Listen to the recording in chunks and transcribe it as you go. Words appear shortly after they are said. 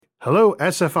Hello,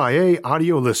 SFIA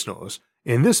audio listeners.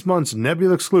 In this month's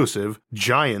Nebula exclusive,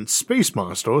 Giant Space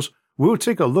Monsters, we'll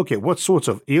take a look at what sorts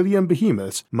of alien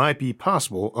behemoths might be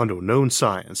possible under known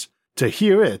science. To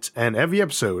hear it and every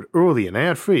episode early and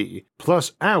ad-free,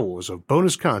 plus hours of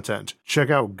bonus content, check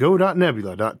out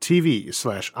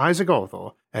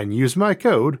go.nebula.tv/IsaacArthur and use my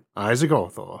code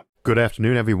IsaacArthur. Good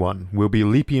afternoon, everyone. We'll be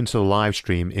leaping into the live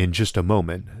stream in just a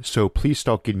moment, so please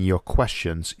start getting your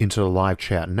questions into the live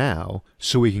chat now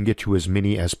so we can get to as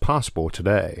many as possible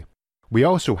today. We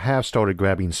also have started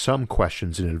grabbing some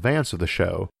questions in advance of the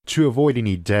show to avoid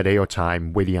any dead air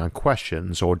time waiting on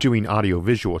questions or doing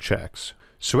audio-visual checks.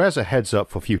 So as a heads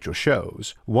up for future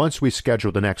shows, once we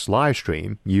schedule the next live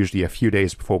stream, usually a few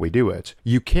days before we do it,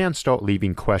 you can start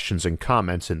leaving questions and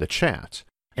comments in the chat.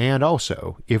 And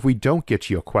also, if we don't get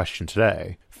to your question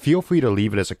today, feel free to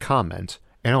leave it as a comment,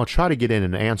 and I'll try to get in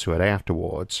and answer it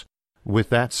afterwards. With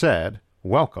that said,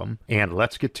 welcome, and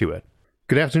let's get to it.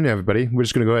 Good afternoon, everybody. We're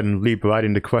just going to go ahead and leap right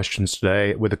into questions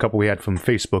today with a couple we had from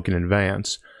Facebook in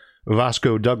advance.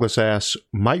 Vasco Douglas asks,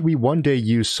 might we one day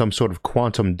use some sort of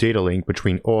quantum data link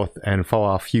between Earth and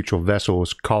far-off future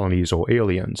vessels, colonies, or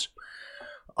aliens?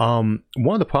 One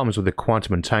of the problems with the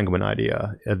quantum entanglement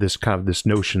idea, this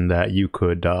notion that you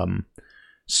could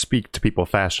speak to people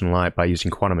faster than light by using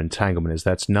quantum entanglement, is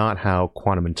that's not how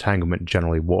quantum entanglement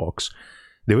generally works.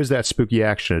 There is that spooky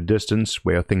action at a distance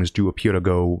where things do appear to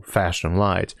go faster than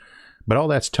light, but all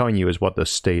that's telling you is what the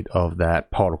state of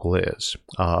that particle is.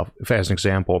 As an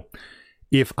example,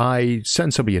 if I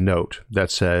send somebody a note that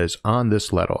says, on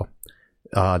this letter,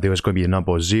 there is going to be a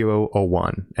number 0 or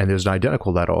 1, and there's an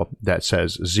identical letter that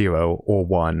says 0 or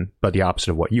 1, but the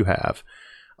opposite of what you have.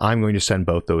 I'm going to send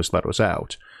both those letters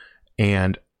out.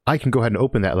 And I can go ahead and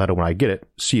open that letter when I get it,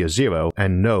 see a 0,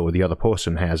 and know the other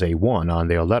person has a 1 on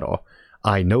their letter.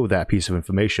 I know that piece of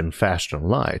information faster than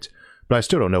light, but I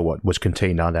still don't know what was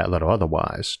contained on that letter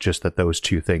otherwise, just that those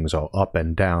two things are up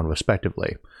and down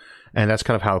respectively. And that's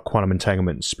kind of how quantum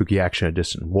entanglement and spooky action at a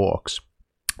distance works.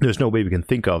 There's no way we can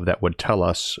think of that would tell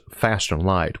us faster than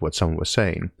light what someone was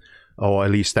saying, or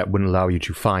at least that wouldn't allow you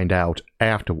to find out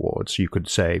afterwards. You could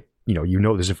say, you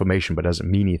know this information, but it doesn't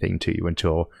mean anything to you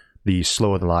until the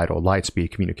slower than light or light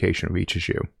speed communication reaches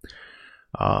you.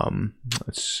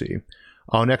 Let's see.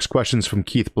 Our next question is from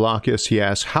Keith Blockus. He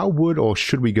asks, how would or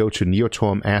should we go to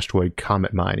near-term asteroid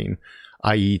comet mining,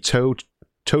 i.e. tow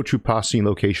to processing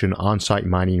location, on-site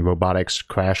mining, robotics,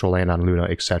 crash or land on Luna,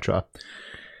 etc.?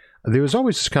 There's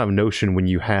always this kind of notion when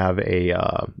you have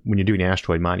when you're doing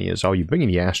asteroid mining is, are you bringing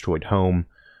the asteroid home,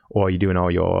 or are you doing all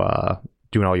your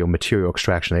material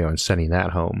extraction there and sending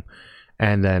that home?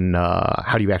 And then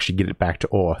how do you actually get it back to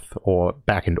Earth or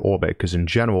back into orbit? Because in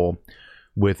general,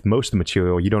 with most of the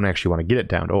material, you don't actually want to get it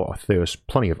down to Earth. There's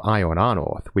plenty of iron on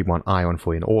Earth. We want iron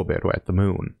for in orbit or at the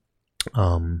moon.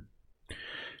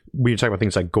 When you talk about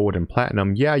things like gold and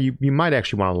platinum, yeah, you might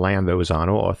actually want to land those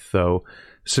on Earth, though.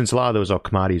 Since a lot of those are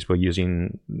commodities we're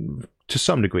using to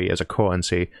some degree as a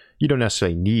currency, you don't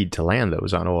necessarily need to land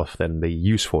those on Earth and be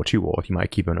useful to Earth. You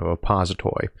might keep them in a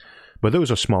repository. But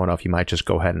those are small enough, you might just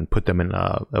go ahead and put them in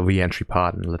a re-entry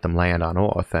pod and let them land on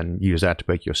Earth and use that to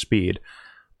break your speed.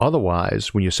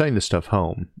 Otherwise, when you're sending this stuff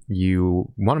home,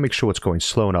 you want to make sure it's going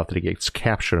slow enough that it gets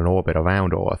captured in orbit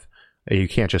around Earth. You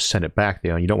can't just send it back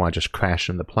there, and you don't want to just crash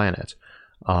into the planet.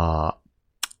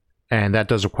 And that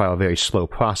does require a very slow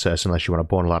process unless you want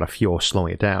to burn a lot of fuel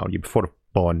slowing it down. You prefer to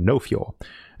burn no fuel.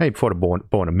 And you prefer to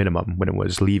burn a minimum when it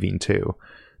was leaving too.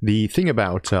 The thing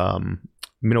about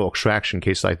mineral extraction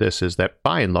case like this is that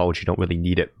by and large you don't really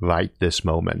need it right this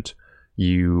moment.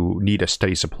 You need a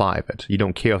steady supply of it. You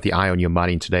don't care if the iron you're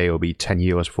mining today will be 10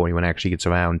 years before anyone actually gets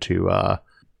around to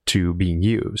being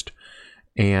used.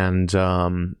 And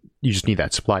you just need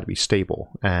that supply to be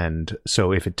stable. And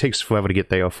so if it takes forever to get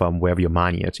there from wherever you're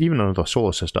mining it, even under the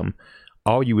solar system,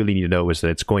 all you really need to know is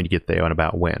that it's going to get there and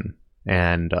about when.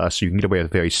 And so you can get away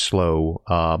with very slow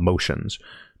motions.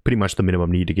 Pretty much the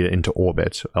minimum need to get it into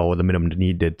orbit, or the minimum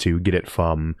needed to get it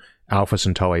from Alpha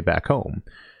Centauri back home.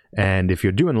 And if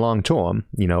you're doing long term,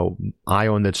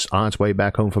 iron that's on its way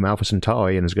back home from Alpha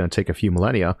Centauri and is going to take a few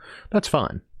millennia, that's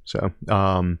fine. So,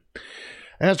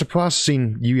 as to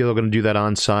processing, you're either going to do that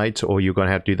on site or you're going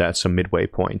to have to do that at some midway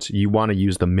point. You want to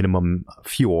use the minimum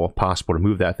fuel possible to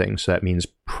move that thing, so that means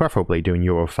preferably doing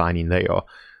your refining there,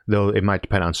 though it might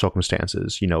depend on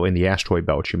circumstances. In the asteroid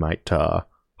belt, you might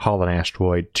haul an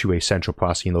asteroid to a central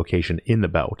processing location in the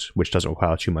belt, which doesn't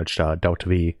require too much delta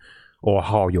V, or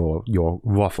haul your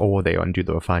rough ore there and do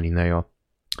the refining there.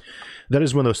 That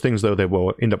is one of those things, though, that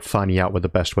we'll end up finding out what the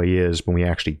best way is when we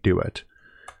actually do it.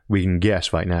 We can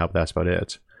guess right now, but that's about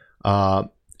it.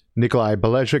 Nikolai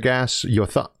Belejagas, your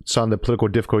thoughts on the political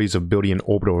difficulties of building an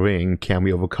orbital ring? Can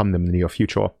we overcome them in the near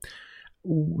future?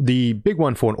 The big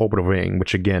one for an orbital ring,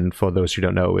 which again, for those who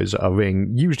don't know, is a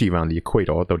ring usually around the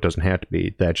equator, though it doesn't have to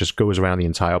be, that just goes around the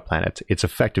entire planet. It's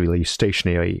effectively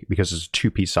stationary because it's a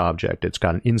two-piece object. It's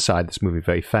got an inside that's moving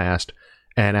very fast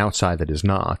and outside that is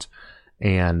not.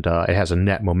 And it has a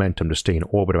net momentum to stay in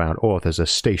orbit around Earth as a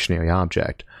stationary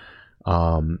object.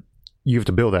 You have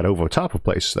to build that over top of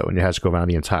places, though, and it has to go around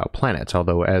the entire planet.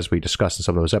 Although, as we discussed in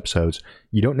some of those episodes,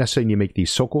 you don't necessarily need to make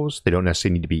these circles, they don't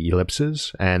necessarily need to be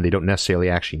ellipses, and they don't necessarily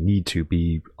actually need to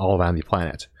be all around the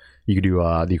planet. You could do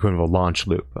the equivalent of a launch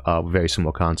loop, a very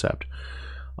similar concept.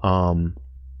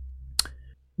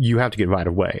 You have to get right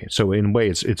of way. So in a way,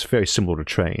 it's very similar to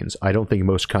trains. I don't think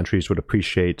most countries would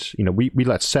appreciate, we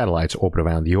let satellites orbit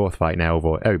around the Earth right now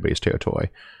over everybody's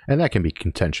territory, and that can be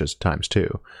contentious at times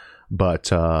too.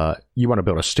 But you want to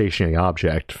build a stationary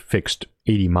object fixed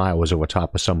 80 miles over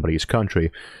top of somebody's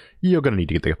country, you're going to need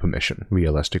to get their permission,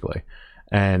 realistically.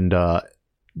 And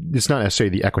it's not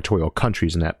necessarily the equatorial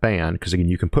countries in that band, because again,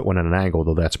 you can put one at an angle,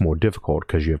 though that's more difficult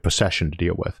because you have precession to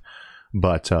deal with.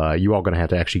 But you are going to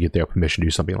have to actually get their permission to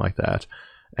do something like that.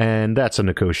 And that's a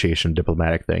negotiation,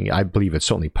 diplomatic thing. I believe it's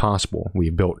certainly possible. We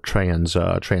built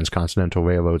transcontinental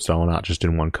railroads that are not just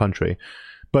in one country.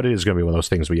 But it is going to be one of those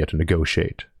things where you have to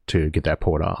negotiate to get that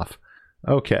port off.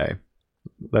 Okay,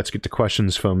 let's get to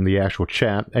questions from the actual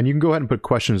chat. And you can go ahead and put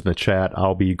questions in the chat.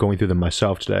 I'll be going through them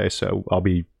myself today, so I'll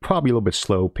be probably a little bit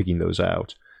slow picking those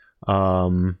out.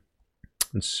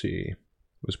 Let's see. There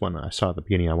was one I saw at the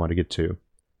beginning I wanted to get to.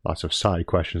 Lots of side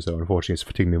questions, though. Unfortunately, it's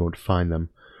fatiguing me to find them.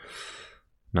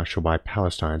 Not sure why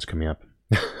Palestine's coming up.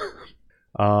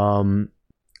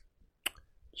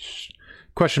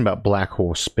 Question about black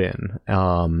hole spin.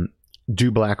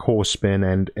 Do black holes spin,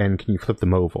 and can you flip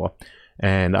them over?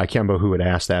 And I can't remember who had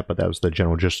asked that, but that was the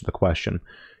general gist of the question.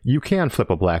 You can flip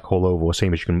a black hole over,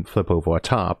 same as you can flip over a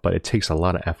top, but it takes a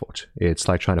lot of effort. It's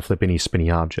like trying to flip any spinny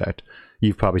object.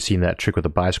 You've probably seen that trick with the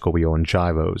bicycle wheel and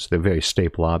gyros. They're very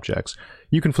stable objects.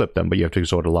 You can flip them, but you have to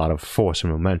exert a lot of force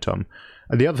and momentum.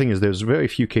 And the other thing is there's very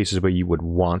few cases where you would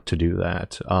want to do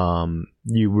that.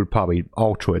 You would probably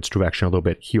alter its direction a little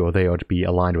bit here or there to be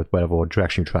aligned with whatever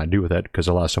direction you try to do with it, because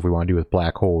a lot of stuff we want to do with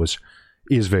black holes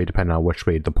is very dependent on which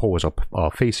way the poles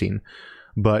are facing.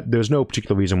 But there's no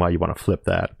particular reason why you want to flip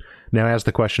that. Now, as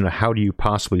the question of how do you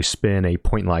possibly spin a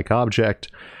point-like object,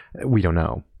 we don't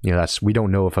know. We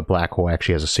don't know if a black hole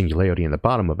actually has a singularity in the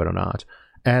bottom of it or not.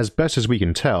 As best as we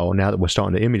can tell, now that we're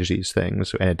starting to image these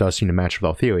things, and it does seem to match with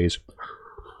our theories,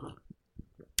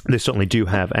 they certainly do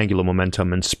have angular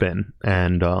momentum and spin,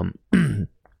 and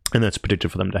that's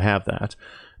predicted for them to have that.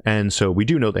 And so we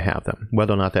do know they have them.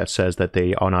 Whether or not that says that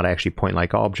they are not actually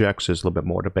point-like objects is a little bit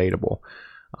more debatable.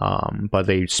 But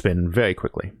they spin very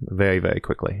quickly, very, very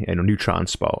quickly. And a neutron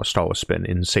star will spin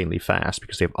insanely fast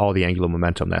because they have all the angular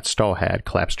momentum that star had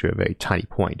collapsed to a very tiny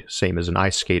point. Same as an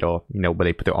ice skater, where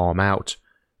they put their arm out,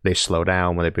 they slow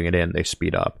down. When they bring it in, they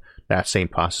speed up. That same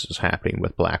process is happening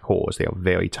with black holes. They are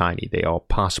very tiny. They are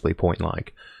possibly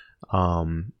point-like.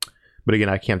 But again,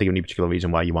 I can't think of any particular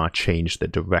reason why you want to change the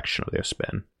direction of their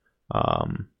spin.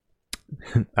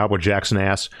 Albert Jackson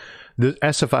asks, the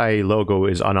SFIA logo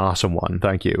is an awesome one.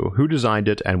 Thank you. Who designed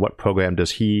it, and what program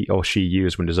does he or she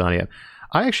use when designing it?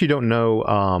 I actually don't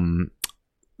know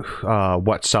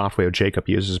what software Jacob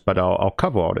uses, but our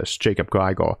cover artist, Jacob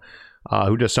Geiger,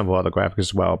 who does some of our other graphics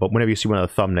as well. But whenever you see one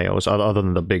of the thumbnails, other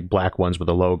than the big black ones with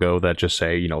the logo that just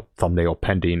say, thumbnail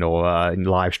pending or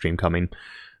live stream coming,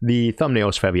 the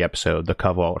thumbnails for every episode, the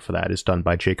cover art for that is done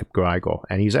by Jacob Geiger,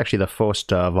 and he's actually the first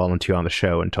volunteer on the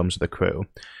show in terms of the crew.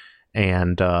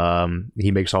 And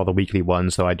he makes all the weekly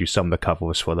ones, though I do some of the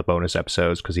covers for the bonus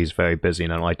episodes because he's very busy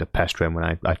and I don't like to pester him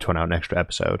when I turn out an extra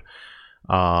episode.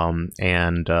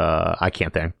 I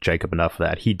can't thank Jacob enough for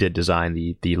that. He did design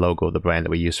the logo of the brand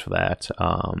that we use for that.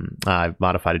 I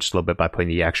modified it just a little bit by putting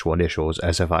the actual initials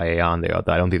SFIA on there.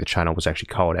 I don't think the channel was actually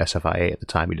called SFIA at the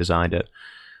time he designed it.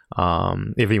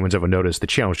 If anyone's ever noticed, the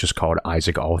channel was just called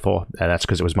Isaac Arthur. That's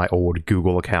because it was my old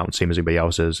Google account, same as anybody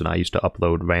else's, and I used to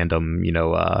upload random,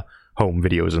 home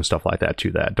videos and stuff like that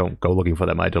to that. Don't go looking for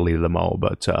them. I deleted them all,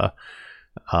 but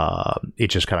it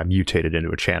just kind of mutated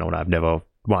into a channel, and I've never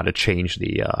wanted to change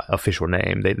the official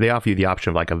name. They offer you the option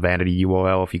of like a vanity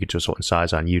URL if you get to a certain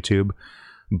size on YouTube,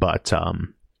 but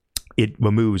it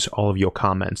removes all of your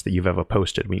comments that you've ever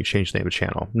posted when you change the name of the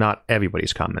channel. Not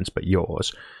everybody's comments, but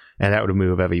yours. And that would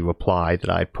remove every reply that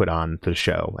I put on to the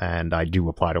show. And I do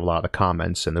reply to a lot of the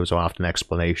comments, and those are often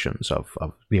explanations of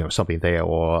something there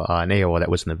or an error that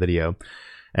was in the video.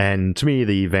 And to me,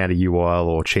 the vanity URL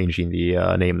or changing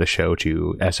the name of the show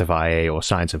to SFIA or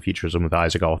Science and Futurism with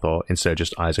Isaac Arthur instead of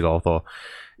just Isaac Arthur,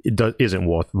 isn't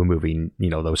worth removing,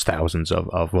 those thousands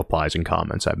of replies and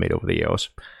comments I've made over the years.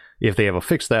 If they ever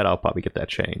fix that, I'll probably get that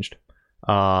changed.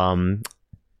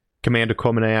 Commander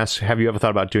Corman asks, have you ever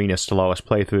thought about doing a Stellaris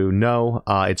playthrough? No,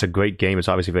 it's a great game. It's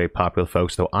obviously very popular,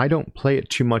 folks, though I don't play it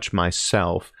too much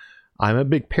myself. I'm a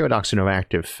big Paradox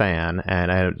Interactive fan,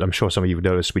 and I'm sure some of you have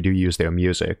noticed we do use their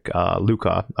music.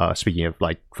 Luca, speaking of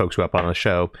like folks who are up on the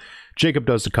show, Jacob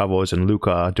does the covers, and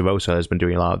Luca DeRosa has been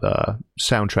doing a lot of the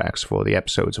soundtracks for the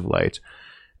episodes of late.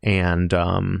 And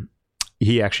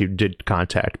he actually did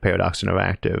contact Paradox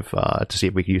Interactive to see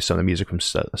if we could use some of the music from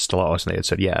Stellaris, and they had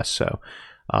said yes. So,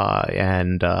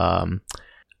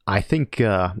 I think,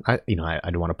 I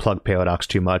don't want to plug Paradox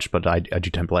too much, but I do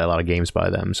tend to play a lot of games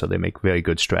by them, so they make very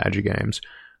good strategy games.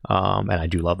 And I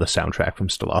do love the soundtrack from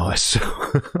Stellaris.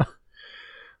 So.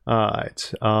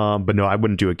 Alright. But no, I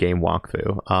wouldn't do a game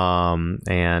walkthrough.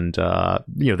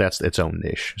 That's its own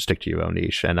niche. Stick to your own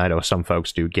niche. And I know some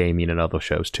folks do gaming and other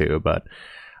shows too, but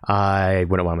I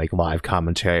wouldn't want to make live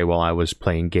commentary while I was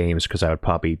playing games because I would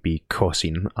probably be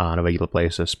cursing on a regular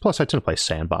basis. Plus, I tend to play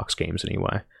sandbox games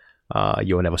anyway.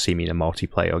 You'll never see me in a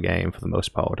multiplayer game for the most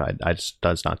part. I just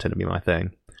does not tend to be my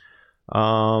thing.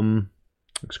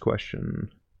 Next question.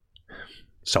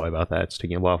 Sorry about that. It's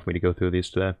taking a while for me to go through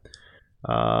these today.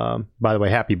 By the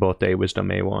way, happy birthday, Wisdom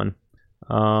A1.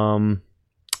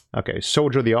 Okay,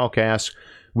 Soldier of the Ark asks,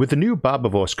 with the new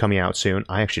Barbaverse coming out soon,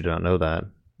 I actually did not know that.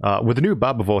 With the new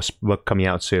Barbaverse book coming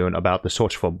out soon about the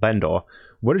search for Bendor,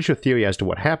 what is your theory as to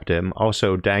what happened to him?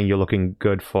 Also, dang, you're looking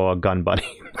good for a gun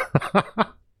buddy.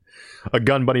 A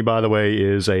gun buddy, by the way,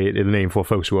 is a name for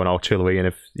folks who are in artillery, and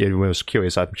if anyone was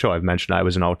curious, I'm sure I've mentioned I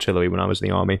was in artillery when I was in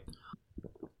the army.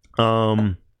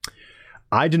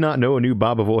 I did not know a new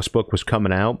Barbaverse book was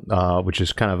coming out, which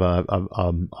is kind of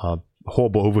a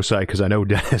horrible oversight because I know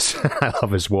Dennis. I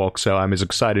love his work, so I'm as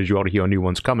excited as you are to hear a new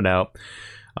one's coming out,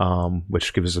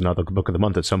 which gives us another book of the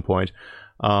month at some point.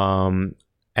 And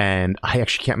I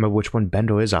actually can't remember which one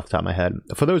Bendor is off the top of my head.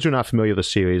 For those who are not familiar with the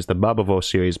series, the Barbaverse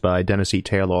series by Dennis E.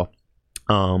 Taylor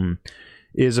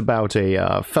is about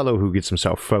a fellow who gets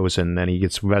himself frozen and he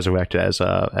gets resurrected as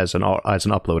an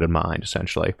uploaded mind,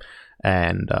 essentially.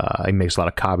 And he makes a lot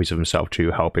of copies of himself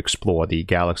to help explore the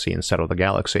galaxy and settle the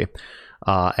galaxy.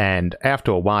 And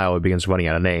after a while, it begins running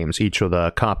out of names. Each of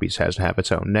the copies has to have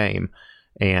its own name.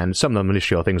 And some of them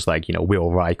initially are things like,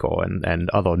 Will Riker and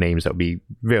other names that would be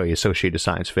very associated to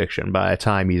science fiction. By the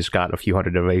time he's got a few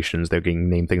hundred iterations, they're getting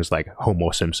named things like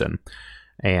Homer Simpson.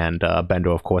 And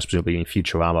Bendor, of course, presumably in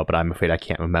Futurama, but I'm afraid I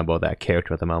can't remember that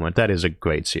character at the moment. That is a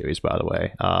great series, by the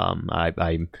way.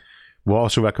 I will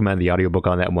also recommend the audiobook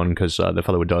on that one because the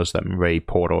fellow who does them, Ray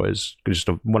Porter, is just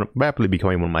rapidly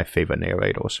becoming one of my favorite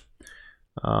narrators.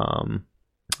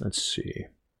 Let's see.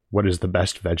 What is the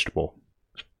best vegetable?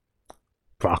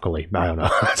 Broccoli. I don't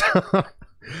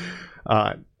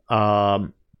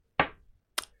know.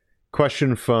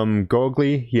 Question from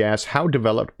Gorgly. He asks, how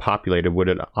developed, populated would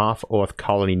an off-Earth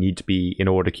colony need to be in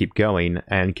order to keep going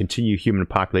and continue human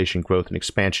population growth and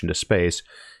expansion to space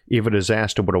if a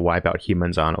disaster were to wipe out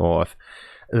humans on Earth?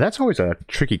 That's always a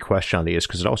tricky question on these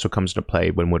because it also comes into play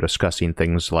when we're discussing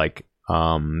things like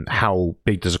how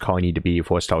big does a colony need to be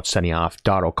before it starts sending off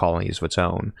daughter colonies of its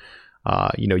own.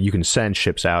 You can send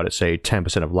ships out at, say,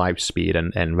 10% of light speed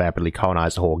and rapidly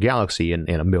colonize the whole galaxy in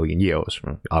a million years.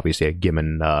 Obviously, a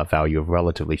given value of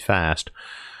relatively fast.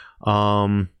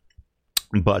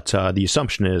 But the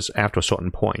assumption is, after a certain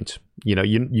point,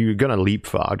 you're going to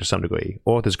leapfrog to some degree.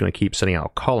 Earth is going to keep sending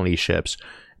out colony ships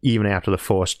even after the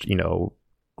first,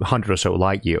 100 or so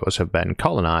light years have been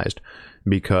colonized,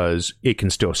 because it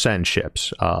can still send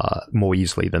ships more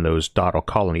easily than those daughter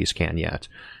colonies can yet.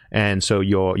 And so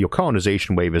your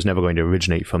colonization wave is never going to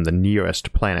originate from the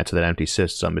nearest planet to that empty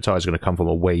system. It's always going to come from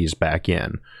a ways back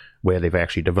in, where they've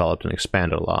actually developed and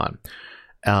expanded a lot.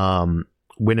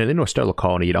 When an interstellar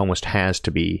colony, it almost has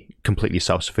to be completely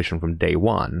self-sufficient from day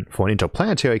one. For an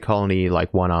interplanetary colony,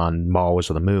 like one on Mars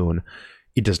or the Moon,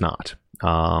 it does not.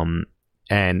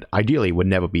 And ideally, would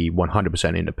never be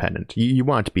 100% independent. You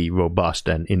want it to be robust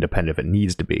and independent if it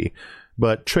needs to be,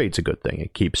 but trade's a good thing.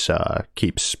 It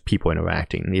keeps people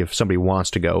interacting. If somebody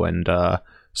wants to go and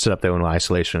set up their own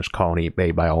isolationist colony,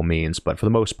 by all means. But for the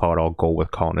most part, our goal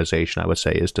with colonization, I would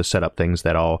say, is to set up things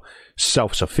that are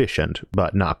self-sufficient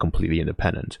but not completely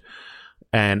independent.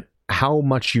 And how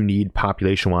much you need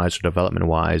population-wise or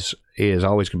development-wise is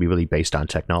always going to be really based on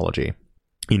technology.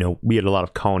 we had a lot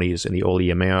of colonies in the early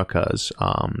Americas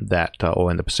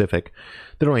or in the Pacific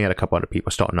that only had a couple hundred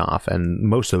people starting off, and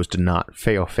most of those did not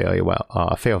fail very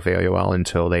well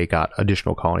until they got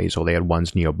additional colonies, or they had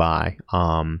ones nearby,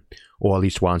 or at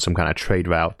least were on some kind of trade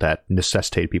route that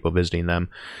necessitated people visiting them.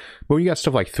 But when you got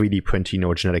stuff like 3D printing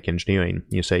or genetic engineering,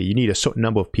 you say you need a certain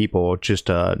number of people just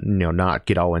to not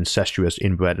get all incestuous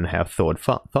inbred and have third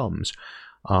thumbs.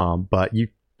 But you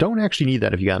don't actually need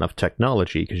that if you got enough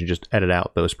technology, because you just edit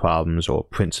out those problems, or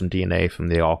print some DNA from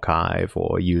the archive,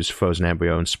 or use frozen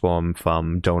embryo and sperm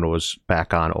from donors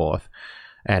back on Earth,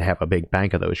 and have a big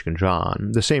bank of those you can draw on.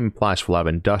 The same applies for a lot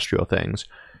of industrial things.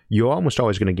 You're almost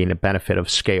always going to gain a benefit of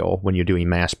scale when you're doing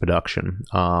mass production,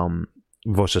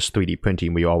 versus 3D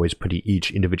printing, where you're always printing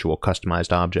each individual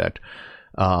customized object.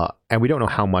 And we don't know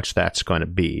how much that's going to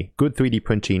be. Good 3D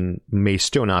printing may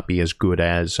still not be as good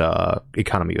as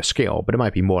economy of scale, but it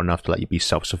might be more enough to let you be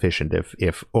self-sufficient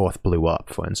if Earth blew up,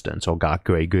 for instance, or got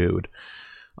grey gooed.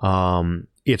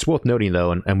 It's worth noting,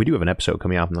 though, and we do have an episode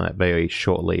coming out on that very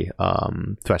shortly,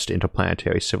 threats to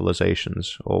interplanetary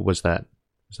civilizations, or that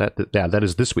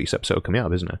is this week's episode coming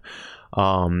out, isn't it?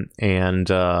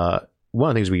 One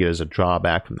of the things we get as a draw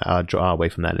away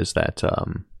from that is that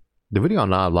there really are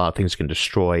not a lot of things that can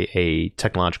destroy a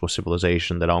technological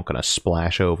civilization that aren't going to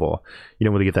splash over. You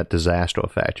don't really get that disaster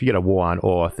effect. You get a war on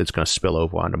Earth, it's going to spill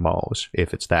over onto Mars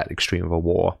if it's that extreme of a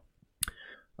war.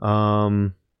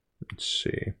 Let's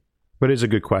see. But it's a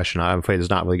good question. I'm afraid there's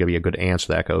not really going to be a good answer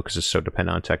to that, because it's so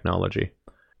dependent on technology.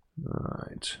 All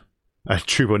right.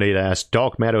 True Nate asked,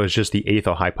 dark matter is just the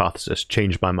aether hypothesis.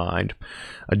 Changed my mind.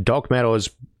 Dark matter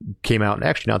came out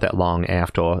actually not that long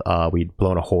after we'd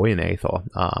blown a hole in aether.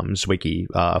 Zwicky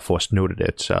first noted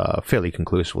it fairly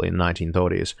conclusively in the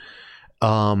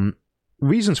 1930s.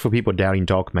 Reasons for people doubting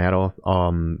dark matter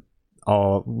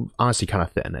are honestly kind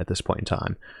of thin at this point in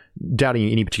time. Doubting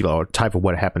any particular type of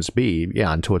what it happens to be,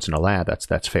 yeah, until it's in a lab,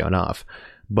 that's fair enough.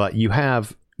 But you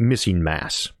have missing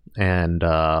mass, and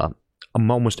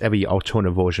almost every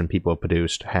alternative version people have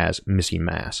produced has missing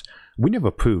mass. We never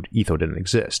proved ether didn't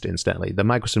exist, incidentally. The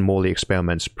Michelson-Morley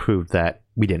experiments proved that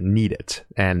we didn't need it,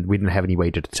 and we didn't have any way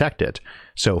to detect it.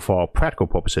 So for all practical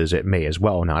purposes, it may as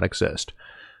well not exist.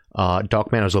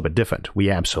 Dark matter is a little bit different. We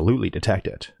absolutely detect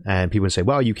it. And people would say,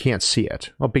 well, you can't see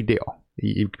it. Well, big deal.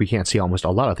 We can't see almost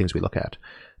a lot of things we look at.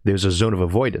 There's a zone of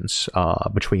avoidance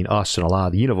between us and a lot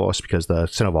of the universe, because the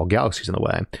center of our galaxy is in the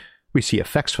way. We see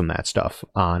effects from that stuff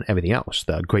on everything else.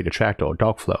 The great attractor or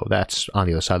dark flow, that's on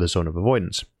the other side of the zone of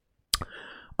avoidance.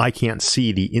 I can't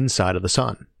see the inside of the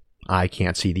sun. I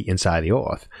can't see the inside of the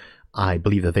Earth. I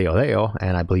believe that they are there,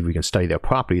 and I believe we can study their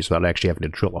properties without actually having to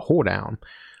drill a hole down.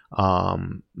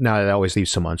 Now, that always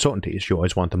leaves some uncertainties. You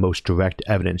always want the most direct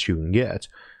evidence you can get.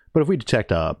 But if we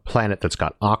detect a planet that's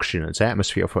got oxygen in its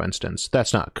atmosphere, for instance,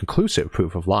 that's not conclusive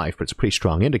proof of life, but it's a pretty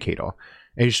strong indicator.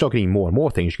 And you start getting more and more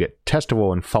things. You get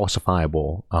testable and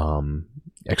falsifiable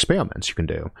experiments you can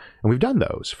do. And we've done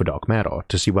those for dark matter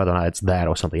to see whether or not it's that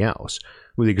or something else.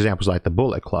 With examples like the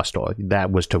bullet cluster,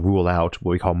 that was to rule out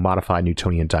what we call modified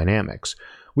Newtonian dynamics.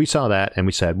 We saw that and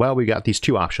we said, well, we got these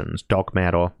two options, dark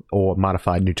matter or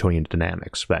modified Newtonian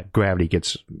dynamics, that gravity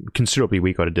gets considerably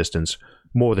weaker at a distance,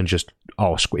 more than just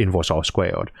inverse R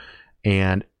squared.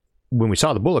 And when we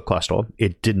saw the bullet cluster,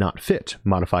 it did not fit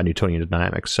modified Newtonian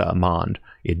dynamics MOND.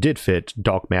 It did fit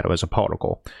dark matter as a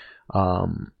particle.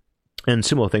 And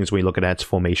similar things when we look at its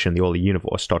formation in the early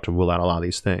universe start to rule out a lot of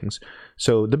these things.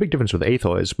 So the big difference with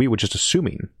aether is we were just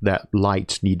assuming that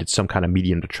light needed some kind of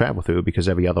medium to travel through, because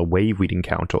every other wave we'd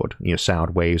encountered,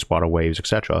 sound waves, water waves,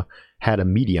 etc., had a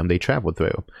medium they traveled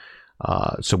through.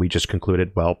 So we just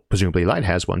concluded, well, presumably light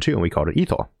has one too, and we called it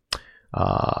ether.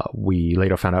 We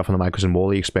later found out from the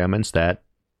Michelson-Morley experiments that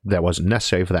that wasn't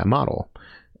necessary for that model.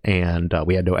 And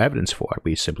we had no evidence for it.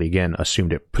 We simply, again,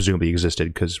 assumed it presumably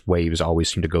existed because waves always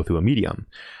seem to go through a medium.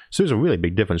 So there's a really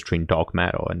big difference between dark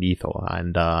matter and ether.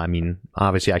 And I mean,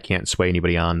 obviously I can't sway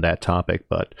anybody on that topic,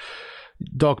 but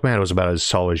dark matter is about as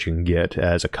solid as you can get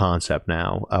as a concept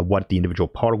now. What the individual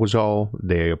particles are,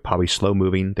 they're probably slow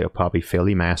moving, they're probably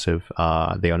fairly massive.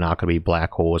 They are not going to be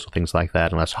black holes or things like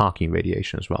that unless Hawking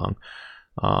radiation is wrong.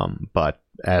 But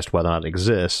as to whether or not it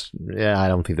exists, yeah, I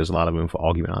don't think there's a lot of room for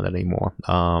argument on that anymore.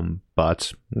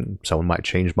 But someone might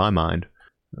change my mind.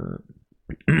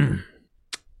 Let's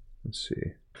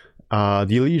see.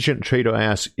 The Allegiant Trader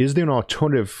asks, is there an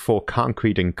alternative for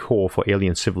concrete and coal for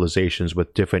alien civilizations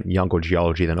with different younger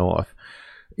geology than Earth?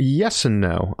 Yes and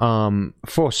no.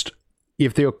 First,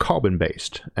 if they're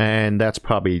carbon-based, and that's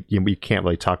probably, we can't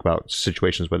really talk about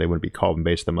situations where they wouldn't be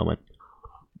carbon-based at the moment.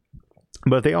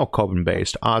 But if they are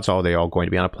carbon-based, odds are they are going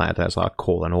to be on a planet that has a lot of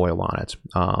coal and oil on it.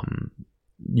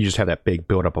 you just have that big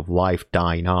buildup of life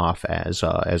dying off as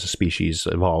a species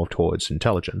evolve towards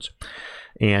intelligence.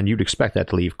 And you'd expect that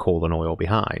to leave coal and oil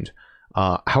behind.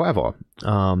 However,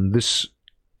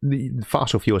 the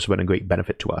fossil fuels have been a great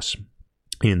benefit to us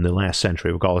in the last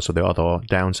century, regardless of the other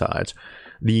downsides.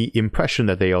 The impression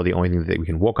that they are the only thing that we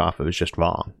can work off of is just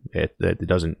wrong. It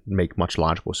doesn't make much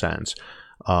logical sense.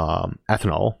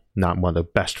 Ethanol, not one of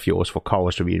the best fuels for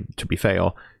cars to be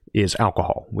fair, is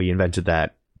alcohol. We invented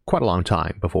that quite a long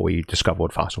time before we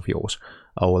discovered fossil fuels,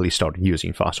 or at least started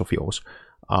using fossil fuels.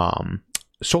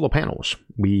 Solar panels.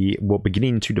 We were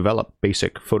beginning to develop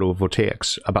basic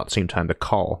photovoltaics about the same time the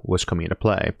car was coming into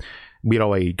play. We'd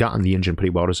already gotten the engine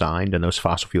pretty well designed, and those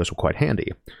fossil fuels were quite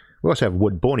handy. We also have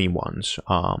wood-burning ones.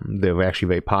 They were actually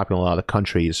very popular in a lot of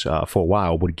countries for a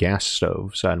while, wood gas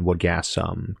stoves and wood gas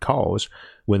cars,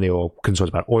 when they were concerned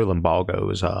about oil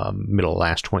embargoes middle of the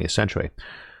last 20th century.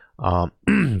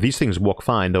 These things work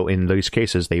fine, though in these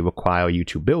cases they require you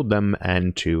to build them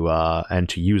and to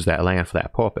use that land for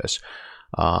that purpose.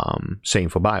 Same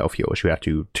for biofuels. You have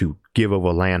to give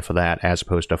over land for that as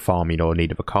opposed to farming or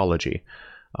native ecology.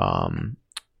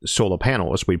 Solar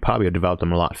panels, we'd probably have developed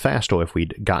them a lot faster if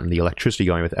we'd gotten the electricity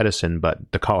going with Edison,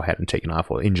 but the car hadn't taken off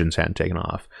or engines hadn't taken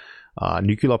off.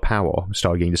 Nuclear power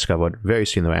started getting discovered very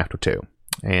soon thereafter too,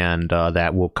 and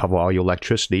that will cover all your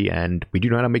electricity, and we do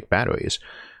know how to make batteries.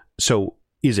 So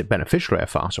is it beneficial to have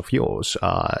fossil fuels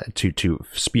to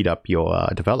speed up your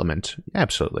development?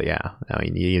 Absolutely, yeah. I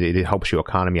mean, it helps your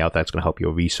economy out. That's going to help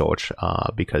your research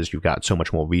because you've got so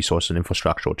much more resource and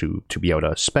infrastructure to be able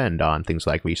to spend on things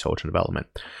like research and development.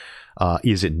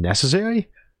 Is it necessary?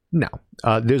 No.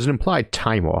 There's an implied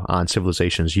timer on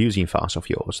civilizations using fossil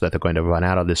fuels, that they're going to run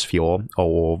out of this fuel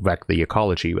or wreck the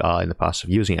ecology in the process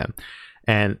of using it.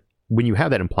 And when you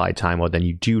have that implied timer, then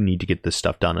you do need to get this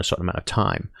stuff done in a certain amount of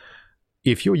time.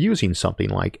 If you're using something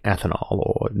like ethanol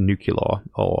or nuclear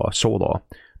or solar,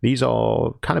 these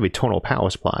are kind of eternal power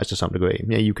supplies to some degree.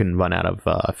 Yeah, you can run out of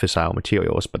fissile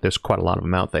materials, but there's quite a lot of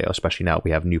them out there, especially now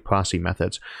we have new processing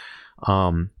methods.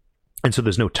 And so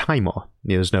there's no timer.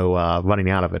 There's no running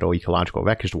out of it or ecological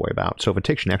wreckage to worry about. So if it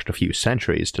takes you an extra few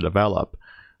centuries to develop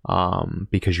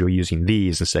because you're using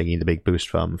these instead of getting the big boost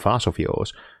from fossil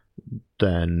fuels,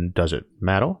 then does it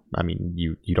matter? I mean,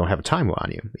 you don't have a timer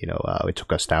on you. It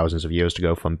took us thousands of years to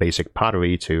go from basic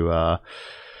pottery to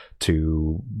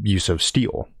use of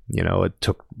steel. If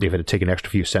it had taken an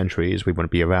extra few centuries, we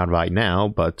wouldn't be around right now,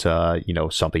 but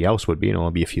something else would be, and it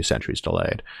would be a few centuries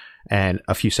delayed. And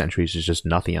a few centuries is just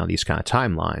nothing on these kind of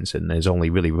timelines, and is only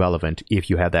really relevant if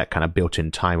you have that kind of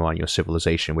built-in timer on your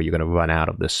civilization where you're going to run out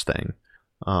of this thing.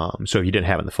 So if you didn't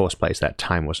have it in the first place, that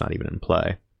time was not even in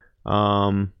play.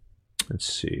 Let's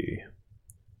see.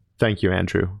 Thank you,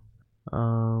 Andrew.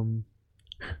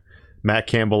 Matt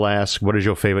Campbell asks, what is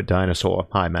your favorite dinosaur?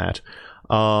 Hi, Matt.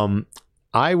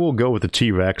 I will go with the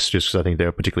T-Rex just because I think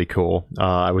they're particularly cool.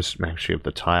 I was actually with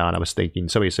the tie on. I was thinking,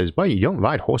 somebody says, well, you don't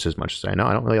ride horses much today. No,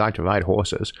 I don't really like to ride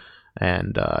horses.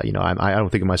 And, I don't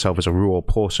think of myself as a rural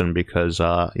person because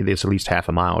it's at least half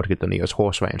a mile to get the nearest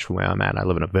horse ranch from where I'm at. I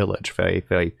live in a village, very,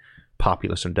 very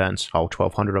populous and dense, all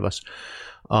 1,200 of us.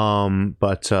 So I'm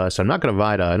not going to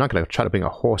ride. I'm not going to try to bring a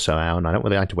horse around. I don't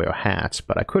really like to wear hats,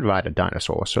 but I could ride a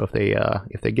dinosaur. So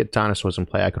if they get dinosaurs in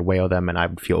play, I could wear them, and I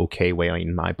would feel okay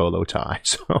wearing my bolo tie.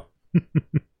 So,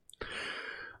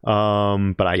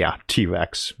 yeah,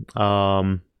 T-Rex.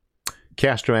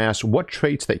 Castro asks, what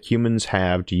traits that humans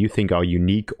have do you think are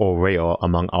unique or rare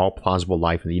among all plausible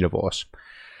life in the universe?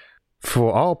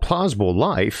 For all plausible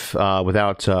life,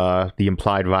 without the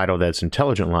implied rider that's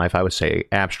intelligent life, I would say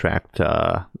abstract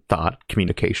thought,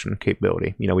 communication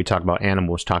capability. We talk about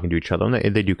animals talking to each other,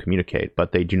 and they do communicate,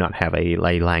 but they do not have a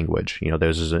language.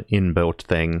 There's an inbuilt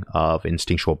thing of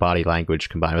instinctual body language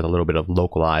combined with a little bit of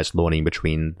localized learning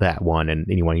between that one and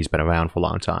anyone who's been around for a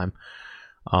long time.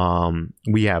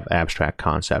 We have abstract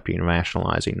concepting and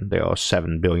rationalizing. There are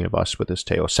 7 billion of us with this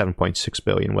tale, 7.6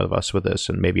 billion of us with this,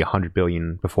 and maybe 100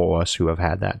 billion before us who have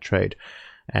had that trait.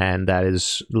 And that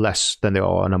is less than there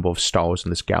are a number of stars in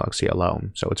this galaxy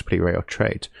alone. So it's a pretty rare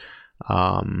trait.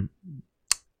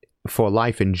 For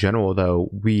life in general, though,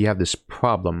 we have this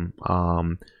problem.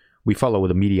 We follow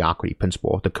the mediocrity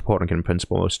principle, the Copernican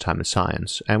principle most of the time in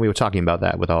science. And we were talking about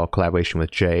that with our collaboration with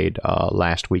Jade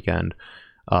last weekend.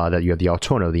 That you have the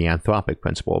alternative, the anthropic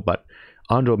principle, but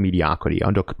under mediocrity,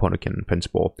 under Copernican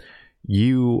principle,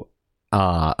 you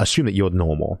assume that you're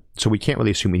normal. So we can't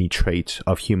really assume any trait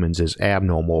of humans is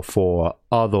abnormal for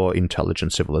other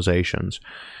intelligent civilizations.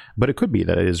 But it could be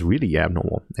that it is really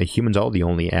abnormal. Humans are the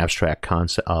only abstract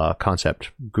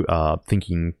concept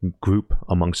thinking group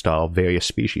amongst our various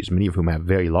species, many of whom have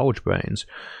very large brains.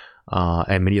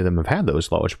 And many of them have had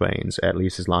those large brains, at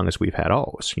least as long as we've had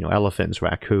ours. Elephants,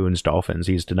 raccoons, dolphins,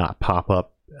 these did not pop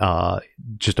up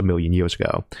just a million years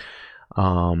ago.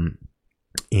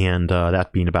 And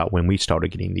that being about when we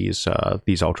started getting these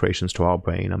alterations to our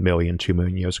brain, 1 million, 2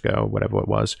 million years ago, whatever it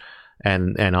was,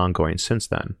 and ongoing since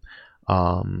then.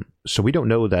 So we don't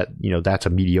know that, that's a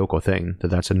mediocre thing,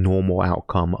 that's a normal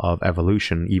outcome of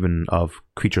evolution, even of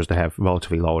creatures that have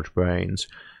relatively large brains.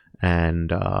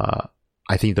 And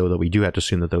I think, though, that we do have to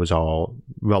assume that those are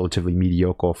relatively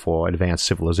mediocre for advanced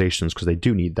civilizations, because they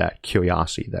do need that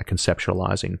curiosity, that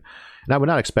conceptualizing. And I would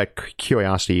not expect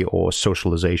curiosity or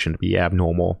socialization to be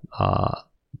abnormal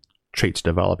traits to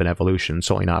develop in evolution,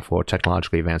 certainly not for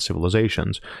technologically advanced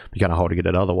civilizations. It'd be kind of hard to get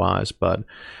it otherwise, but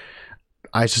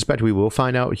I suspect we will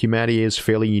find out humanity is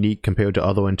fairly unique compared to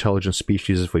other intelligent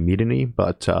species if we meet any,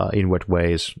 but in what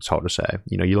ways, it's hard to say.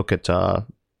 You look at a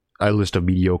list of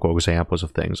mediocre examples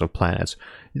of things, of planets,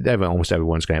 almost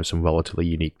everyone's going to have some relatively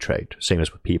unique trait, same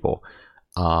as with people.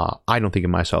 I don't think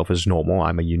of myself as normal.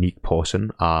 I'm a unique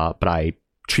person, but I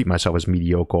treat myself as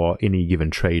mediocre in any given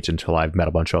traits until I've met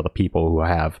a bunch of other people who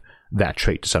have that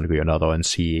trait to some degree or another and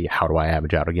see how do I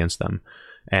average out against them.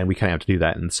 And we kind of have to do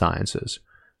that in the sciences.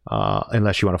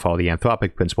 Unless you want to follow the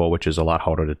anthropic principle, which is a lot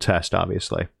harder to test,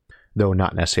 obviously, though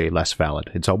not necessarily less valid.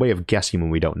 It's a way of guessing when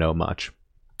we don't know much.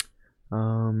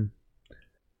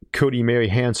 Cody Mary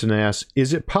Hansen asks,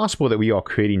 is it possible that we are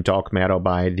creating dark matter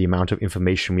by the amount of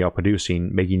information we are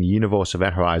producing, making the universe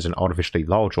event horizon artificially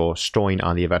larger, storing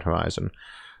on the event horizon?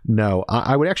 No,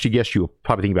 I would actually guess you were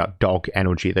probably thinking about dark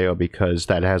energy there, because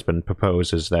that has been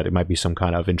proposed as that it might be some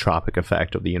kind of entropic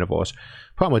effect of the universe.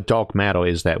 Problem with dark matter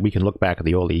is that we can look back at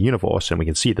the early universe and we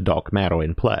can see the dark matter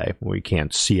in play. We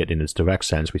can't see it in its direct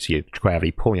sense. We see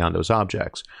gravity pulling on those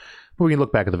objects. But we can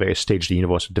look back at the various stages of the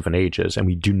universe at different ages, and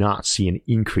we do not see an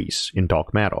increase in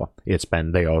dark matter. It's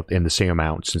been there in the same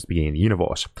amount since the beginning of the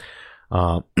universe.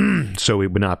 So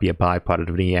it would not be a byproduct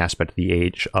of any aspect of the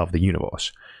age of the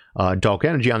universe. Dark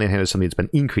energy, on the other hand, is something that's been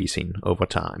increasing over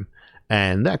time.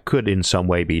 And that could in some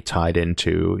way be tied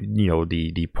into,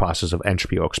 the process of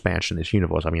entropy or expansion in this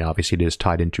universe. I mean, obviously it is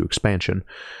tied into expansion,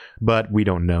 but we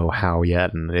don't know how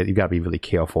yet, and you've got to be really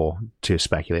careful to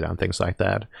speculate on things like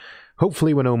that.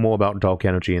 Hopefully we'll know more about dark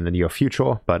energy in the near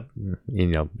future, but,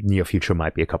 near future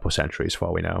might be a couple of centuries for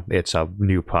all we know. It's a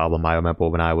new problem. I remember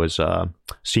when I was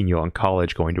senior in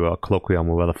college going to a colloquium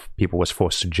where other people was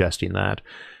first suggesting that.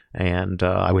 And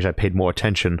I wish I paid more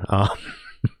attention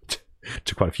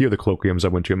to quite a few of the colloquiums I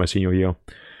went to in my senior year.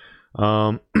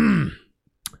 Let's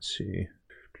see.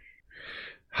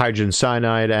 Hydrogen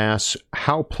Cyanide asks,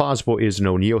 how plausible is an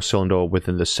O'Neill cylinder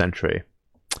within this century?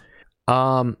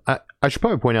 I should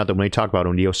probably point out that when we talk about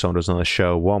O'Neill cylinders on the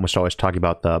show, we're almost always talking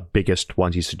about the biggest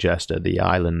ones he suggested, the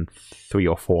Island 3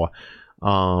 or 4.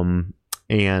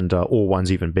 And or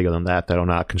ones even bigger than that are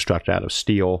not constructed out of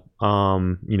steel.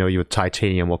 You with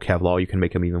titanium or Kevlar, you can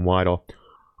make them even wider.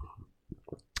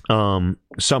 Some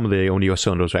of the O'Neill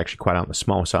cylinders are actually quite on the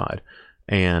small side,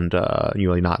 and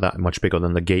really not that much bigger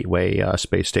than the Gateway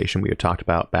space station we had talked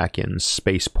about back in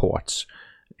spaceports.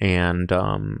 And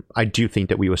I do think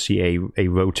that we will see a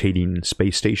rotating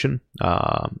space station.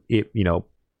 I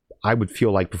would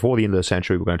feel like before the end of the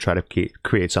century, we're going to try to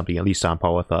create something at least on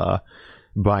par with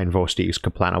Brian Vorsteeg's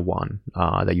Kaplana 1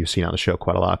 that you've seen on the show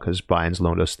quite a lot, because Brian's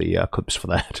loaned us the clips for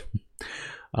that.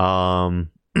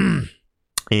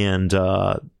 And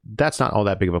that's not all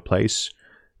that big of a place,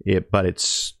 but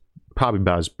it's probably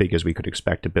about as big as we could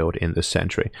expect to build in this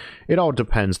century. It all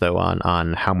depends, though,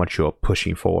 on how much you're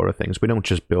pushing for things. We don't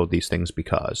just build these things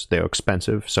because they're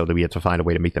expensive, so that we have to find a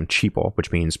way to make them cheaper,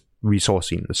 which means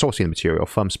sourcing the material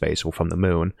from space or from the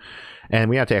moon. And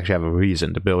we have to actually have a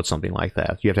reason to build something like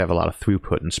that. You have to have a lot of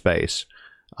throughput in space.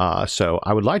 So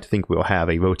I would like to think we'll have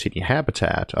a rotating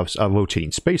habitat, a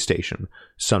rotating space station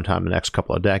sometime in the next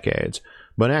couple of decades.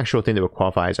 But an actual thing that would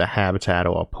qualify as a habitat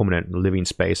or a permanent living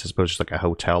space as opposed to like a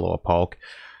hotel or a park,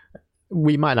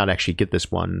 we might not actually get this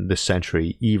one this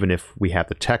century, even if we have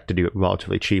the tech to do it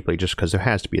relatively cheaply, just because there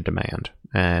has to be a demand.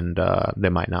 And there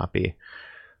might not be.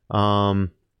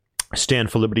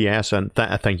 Stand for Liberty asks, and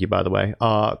thank you, by the way,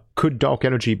 could dark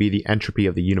energy be the entropy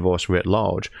of the universe writ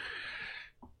large?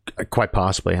 Quite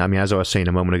possibly. I mean, as I was saying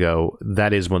a moment ago,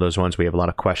 that is one of those ones we have a lot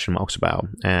of question marks about.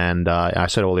 And I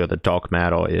said earlier that dark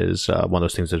matter is one of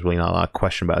those things there's really not a lot of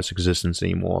question about its existence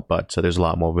anymore, but there's a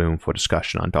lot more room for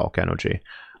discussion on dark energy.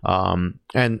 And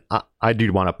I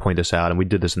do want to point this out, and we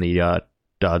did this in the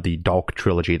Dark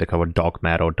trilogy that covered dark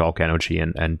matter, dark energy,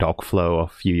 and dark flow a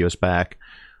few years back.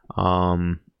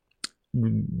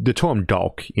 The term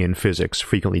dark in physics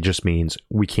frequently just means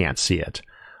we can't see it.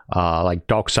 like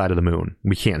dark side of the moon.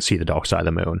 We can't see the dark side of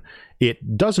the moon.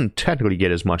 It doesn't technically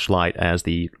get as much light as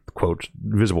the, quote,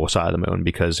 visible side of the moon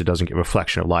because it doesn't get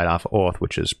reflection of light off Earth,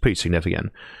 which is pretty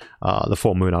significant. The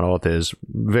full moon on Earth is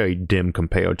very dim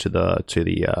compared to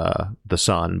the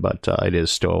sun, but it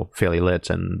is still fairly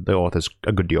lit, and the Earth is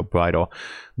a good deal brighter.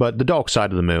 But the dark side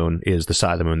of the moon is the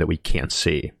side of the moon that we can't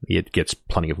see. It gets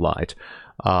plenty of light.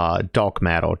 Dark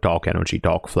matter, dark energy,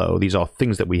 dark flow. These are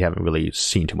things that we haven't really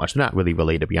seen too much. They're not really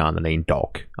related beyond the name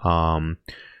dark.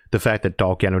 The fact that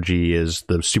dark energy is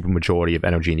the supermajority of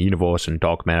energy in the universe and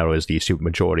dark matter is the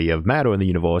supermajority of matter in the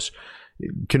universe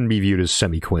can be viewed as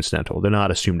semi-coincidental. They're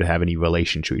not assumed to have any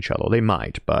relation to each other. They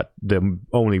might, but the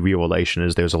only real relation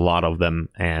is there's a lot of them,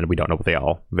 and we don't know what they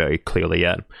are very clearly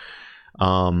yet.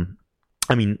 I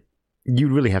mean, you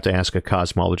really have to ask a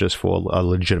cosmologist for a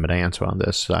legitimate answer on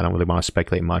this. I don't really want to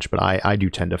speculate much, but I do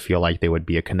tend to feel like there would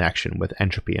be a connection with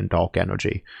entropy and dark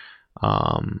energy.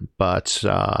 But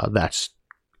that's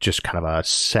just kind of a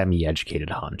semi-educated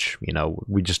hunch. You know,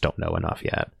 we just don't know enough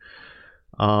yet.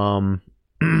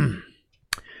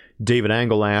 David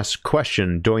Angle asks,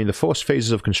 question, during the first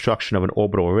phases of construction of an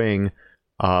orbital ring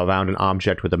around an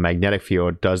object with a magnetic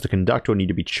field, does the conductor need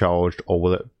to be charged, or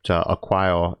will it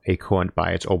acquire a current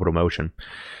by its orbital motion?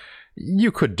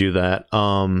 You could do that.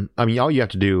 I mean, all you have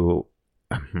to do...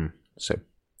 so,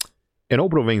 an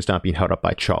orbital ring is not being held up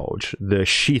by charge. The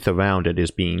sheath around it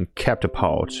is being kept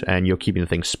apart, and you're keeping the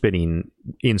thing spinning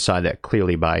inside that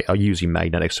clearly by using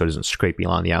magnetics so it doesn't scrape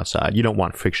along the outside. You don't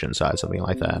want friction inside something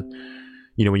like that.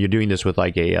 You know, when you're doing this with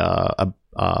like a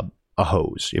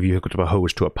hose, if you hooked up a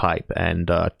hose to a pipe and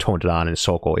turned it on in a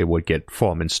circle, it would get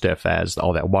firm and stiff as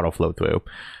all that water flowed through.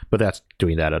 But that's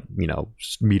doing that at, you know,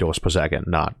 meters per second,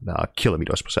 not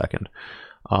kilometers per second.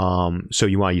 So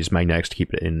you want to use magnetics to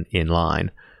keep it in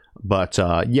line. But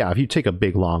yeah, if you take a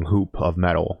big long hoop of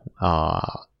metal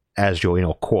as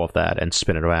your core of that and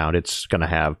spin it around, it's going to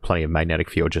have plenty of magnetic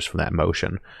field just from that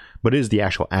motion. But it is the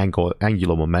actual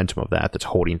angular momentum of that that's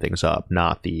holding things up,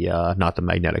 not the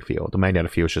magnetic field. The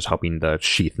magnetic field is just helping the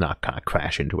sheath not kind of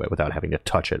crash into it without having to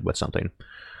touch it with something.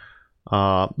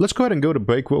 Let's go ahead and go to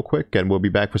break real quick, and we'll be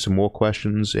back with some more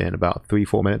questions in about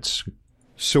 3-4 minutes.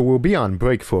 So we'll be on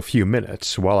break for a few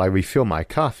minutes while I refill my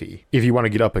coffee. If you want to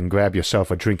get up and grab yourself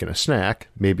a drink and a snack,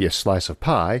 maybe a slice of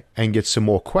pie, and get some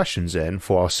more questions in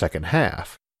for our second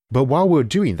half. But while we're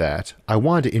doing that, I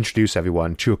wanted to introduce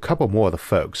everyone to a couple more of the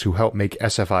folks who help make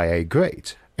SFIA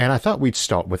great. And I thought we'd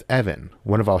start with Evan,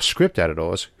 one of our script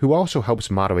editors, who also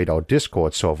helps moderate our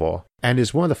Discord server, and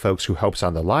is one of the folks who helps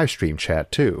on the Livestream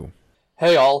chat too.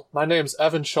 Hey all, my name's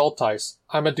Evan Schulteis.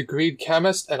 I'm a degreed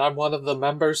chemist, and I'm one of the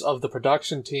members of the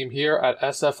production team here at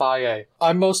SFIA.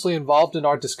 I'm mostly involved in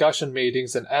our discussion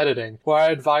meetings and editing, where I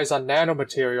advise on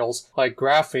nanomaterials like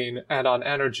graphene and on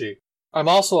energy. I'm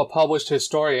also a published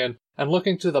historian, and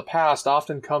looking to the past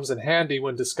often comes in handy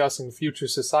when discussing future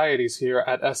societies here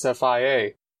at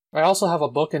SFIA. I also have a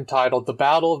book entitled The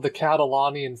Battle of the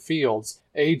Catalonian Fields,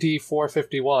 AD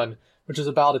 451, which is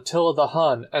about Attila the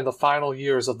Hun and the final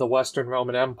years of the Western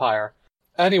Roman Empire.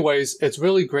 Anyways, it's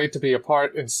really great to be a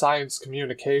part in science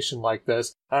communication like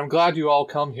this, and I'm glad you all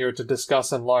come here to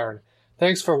discuss and learn.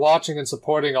 Thanks for watching and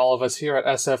supporting all of us here at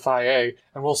SFIA,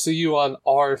 and we'll see you on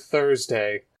our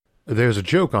Thursday. There's a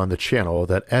joke on the channel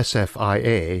that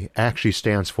SFIA actually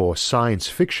stands for Science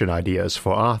Fiction Ideas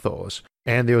for Authors,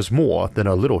 and there's more than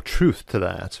a little truth to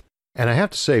that. And I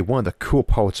have to say, one of the cool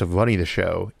parts of running the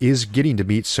show is getting to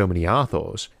meet so many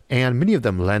authors, and many of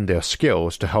them lend their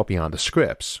skills to helping on the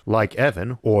scripts, like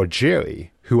Evan or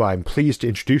Jerry, who I'm pleased to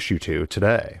introduce you to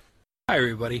today. Hi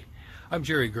everybody, I'm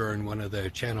Jerry Gurn, one of the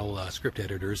channel script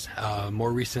editors,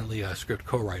 more recently a script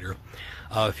co-writer.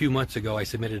 A few months ago I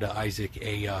submitted to Isaac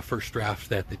a first draft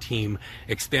that the team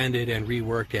expanded and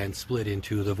reworked and split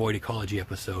into the Void Ecology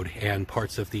episode and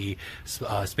parts of the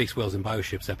Space Whales and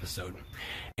Bioships episode.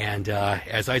 And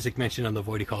as Isaac mentioned on the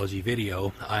Void Ecology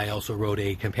video, I also wrote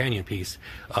a companion piece,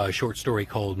 a short story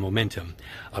called Momentum,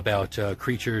 about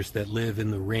creatures that live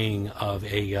in the ring of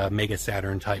a mega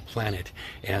Saturn type planet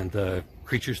and the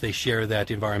creatures they share that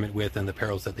environment with and the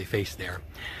perils that they face there.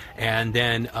 And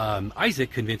then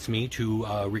Isaac convinced me to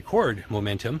record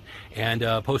Momentum and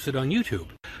post it on YouTube.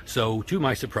 So to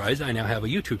my surprise, I now have a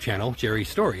YouTube channel, Jerry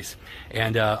Stories.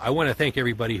 And I want to thank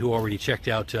everybody who already checked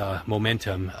out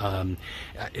Momentum.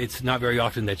 It's not very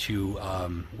often that you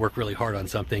work really hard on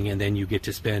something and then you get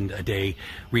to spend a day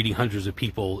reading hundreds of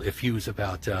people effuse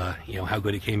about how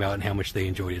good it came out and how much they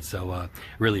enjoyed it. So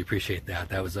really appreciate that.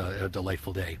 That was a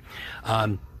delightful day.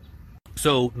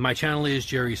 So my channel is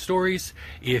Jerry's Stories.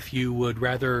 If you would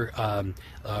rather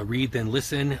read than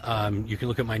listen, you can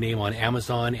look at my name on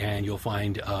Amazon and you'll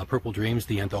find Purple Dreams,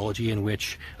 the anthology in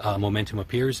which Momentum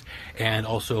appears, and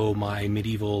also my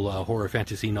medieval horror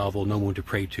fantasy novel No Moon to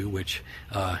Pray To, which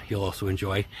you'll also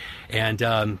enjoy. And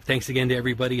thanks again to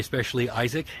everybody, especially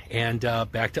Isaac, and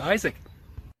back to Isaac.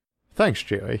 Thanks,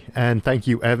 Jerry, and thank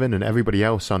you, Evan, and everybody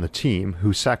else on the team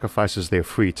who sacrifices their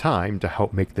free time to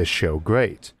help make this show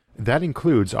great. That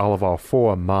includes all of our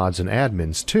 4 mods and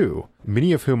admins, too,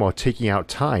 many of whom are taking out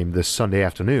time this Sunday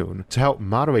afternoon to help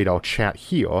moderate our chat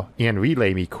here and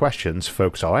relay me questions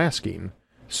folks are asking.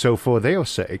 So for their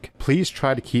sake, please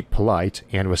try to keep polite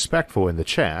and respectful in the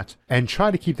chat, and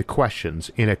try to keep the questions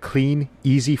in a clean,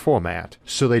 easy format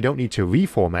so they don't need to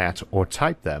reformat or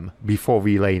type them before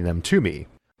relaying them to me.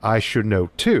 I should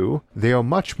note, too, they are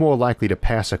much more likely to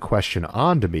pass a question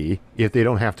on to me if they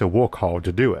don't have to work hard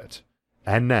to do it.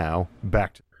 And now,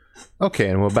 back to... Okay,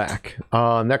 and we're back.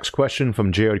 Next question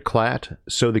from Jared Klatt.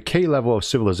 So the K level of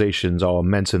civilizations are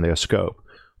immense in their scope.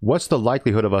 What's the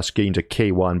likelihood of us getting to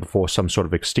K1 before some sort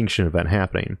of extinction event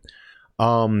happening?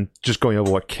 Just going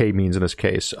over what K means in this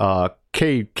case. K1,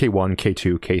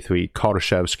 K2, K3,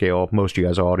 Kardashev scale. Most of you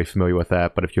guys are already familiar with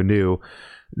that, but if you're new,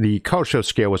 the Kardashev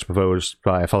scale was proposed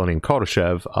by a fellow named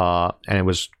Kardashev, and it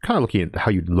was kind of looking at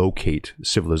how you'd locate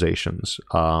civilizations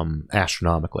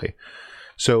astronomically.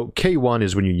 So K1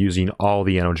 is when you're using all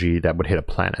the energy that would hit a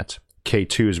planet.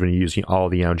 K2 is when you're using all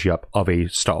the energy up of a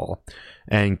star.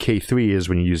 And K3 is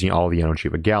when you're using all the energy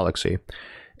of a galaxy.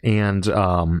 And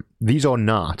these are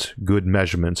not good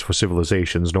measurements for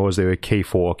civilizations, nor is there a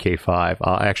K4 or K5.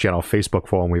 Actually, on our Facebook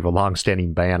forum, we have a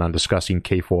long-standing ban on discussing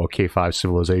K4 or K5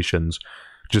 civilizations,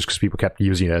 just because people kept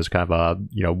using it as kind of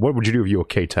a, what would you do if you were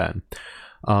K10?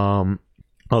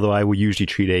 Although I would usually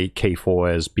treat a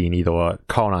K4 as being either a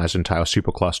colonize the entire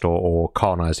supercluster or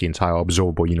colonize the entire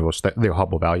observable universe, their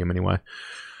Hubble volume anyway.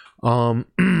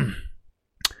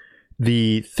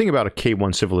 The thing about a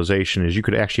K1 civilization is you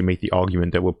could actually make the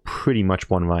argument that we're pretty much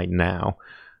one right now,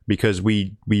 because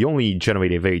we only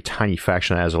generate a very tiny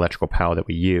fraction of that as electrical power that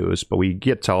we use, but we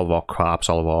get all of our crops,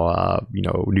 all of our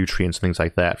nutrients and things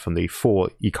like that from the full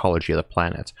ecology of the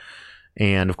planet.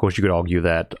 And of course you could argue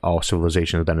that our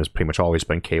civilization then has pretty much always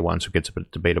been K1, so it gets a bit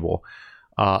debatable.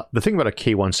 The thing about a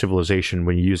K1 civilization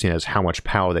when you're using it is how much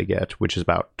power they get, which is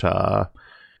about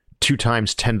 2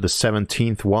 times 10 to the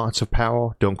 17th watts of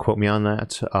power. Don't quote me on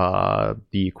that.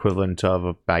 The equivalent of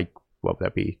about, what would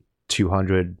that be,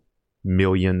 200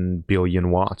 million billion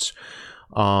watts.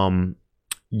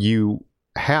 You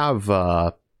have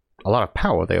a lot of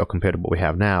power there compared to what we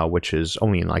have now, which is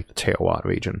only in like the terawatt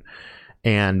region.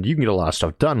 And you can get a lot of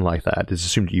stuff done like that. It's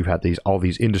assumed that you have all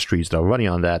these industries that are running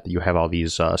on that you have all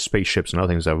these spaceships and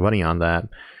other things that are running on that.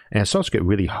 And it starts to get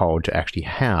really hard to actually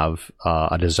have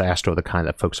a disaster of the kind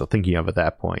that folks are thinking of at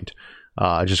that point.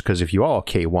 Just because if you are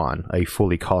K1, a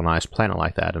fully colonized planet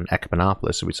like that, an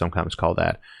Ecumenopolis, as we sometimes call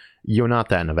that, you're not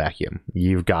that in a vacuum.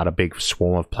 You've got a big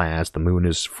swarm of planets. The moon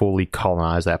is fully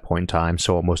colonized at that point in time,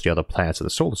 so are most of the other planets of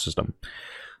the solar system.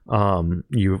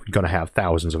 You're going to have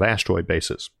thousands of asteroid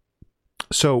bases.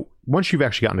 So once you've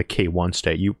actually gotten to K1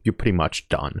 state, you're pretty much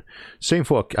done. Same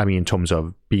for, in terms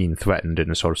of being threatened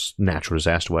in a sort of natural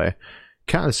disaster way.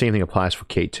 Kind of the same thing applies for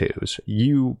K2s.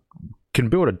 You can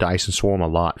build a Dyson swarm a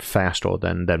lot faster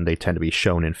than they tend to be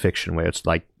shown in fiction, where it's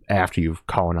like after you've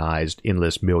colonized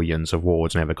endless millions of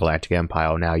worlds and have a galactic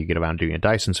empire, now you get around doing a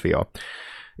Dyson sphere.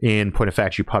 In point of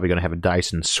fact, you're probably going to have a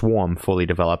Dyson swarm fully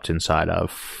developed inside of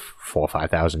 4,000 or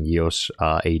 5,000 years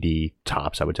AD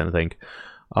tops, I would tend to think.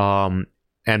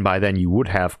 And by then you would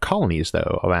have colonies,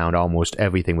 though, around almost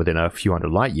everything within a few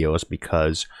hundred light years,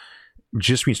 because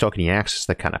just when you start getting access to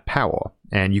that kind of power,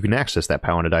 and you can access that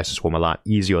power in a Dyson swarm a lot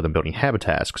easier than building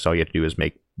habitats, because all you have to do is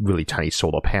make really tiny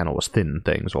solar panels, thin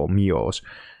things, or mirrors,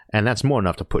 and that's more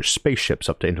enough to push spaceships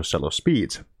up to interstellar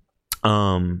speeds.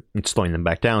 It's slowing them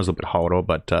back down is a little bit harder,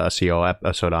 but see our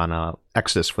episode on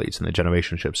Exodus fleets in the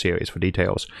Generation Ship series for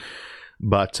details.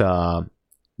 But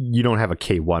you don't have a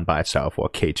K1 by itself, or a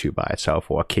K2 by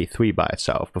itself, or a K3 by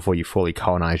itself. Before you fully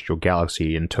colonized your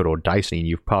galaxy in total Dysoning,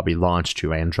 you've probably launched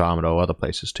to Andromeda or other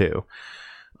places too.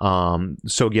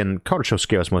 So again, Kardashev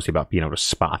scale is mostly about being able to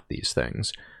spot these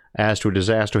things. As to a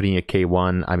disaster hitting a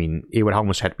K1, it would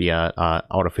almost have to be a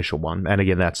artificial one. And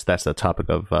again, that's the topic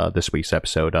of this week's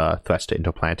episode, threats to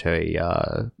interplanetary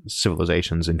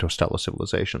civilizations, interstellar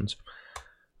civilizations.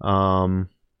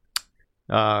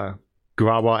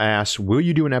 Grawa asks, will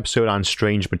you do an episode on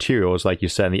strange materials like you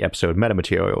said in the episode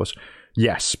Metamaterials?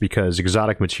 Yes, because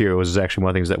exotic materials is actually one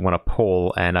of the things that I want to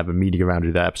pull, and I've been meeting around to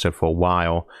do that episode for a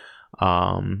while.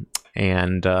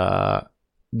 And the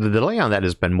delay on that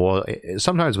has been more,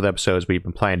 sometimes with episodes we've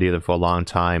been planning to do them for a long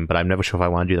time, but I'm never sure if I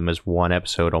want to do them as one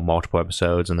episode or multiple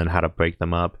episodes, and then how to break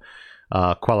them up.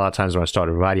 Quite a lot of times when I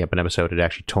started writing up an episode, it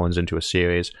actually turns into a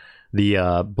series.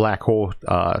 The Black Hole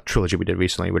trilogy we did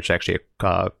recently, which is actually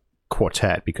a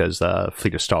quartet, because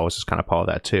Fleet of Stars is kind of part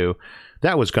of that too.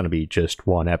 That was going to be just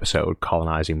one episode,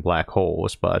 colonizing black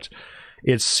holes, but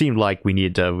it seemed like we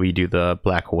needed to redo the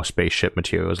black hole spaceship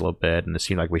materials a little bit, and it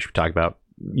seemed like we should talk about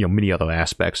many other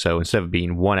aspects. So instead of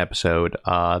being one episode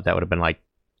that would have been like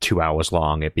 2 hours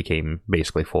long, it became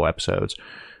basically 4 episodes.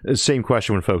 Same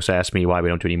question when folks ask me why we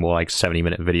don't do any more like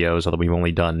 70-minute videos, although we've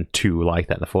only done 2 like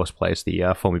that in the first place, the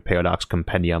Fermi Paradox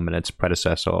Compendium and its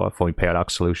predecessor, Fermi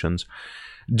Paradox Solutions.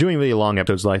 Doing really long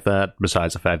episodes like that,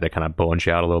 besides the fact that kind of burns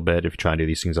you out a little bit if you try and do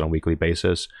these things on a weekly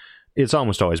basis, it's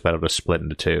almost always better to split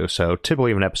into 2. So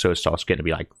typically when an episode starts getting to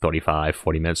be like 35,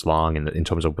 40 minutes long in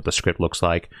terms of what the script looks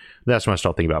like, that's when I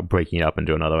start thinking about breaking it up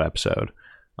into another episode.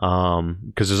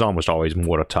 Because there's almost always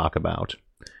more to talk about.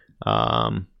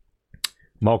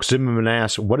 Mark Zimmerman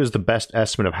asks, what is the best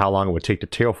estimate of how long it would take to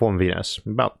terraform Venus?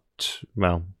 That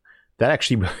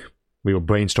actually, we were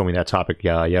brainstorming that topic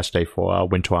yesterday for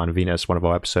Winter on Venus, one of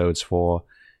our episodes for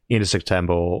end of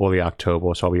September, early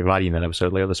October, so I'll be writing that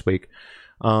episode later this week.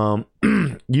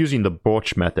 Using the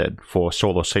Birch method for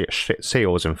solar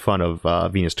sails in front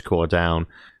of Venus to cool it down,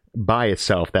 by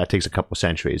itself, that takes a couple of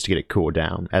centuries to get it cooled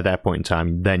down. At that point in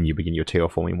time, then you begin your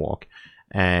terraforming work.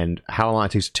 And how long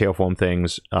it takes to terraform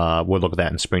things, we'll look at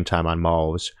that in springtime on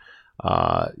Mars.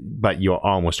 But you're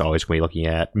almost always going to be looking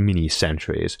at many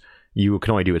centuries. You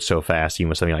can only do it so fast, even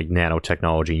with something like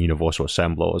nanotechnology and universal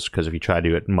assemblers, because if you try to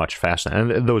do it much faster,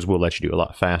 and those will let you do a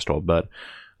lot faster, but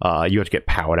you have to get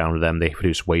power down to them. They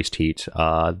produce waste heat. They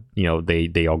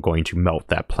are going to melt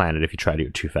that planet if you try to do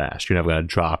it too fast. You're never going to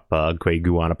drop gray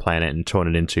goo on a planet and turn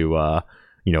it into a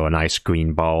nice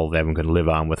green ball that everyone can live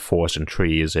on with forests and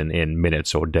trees in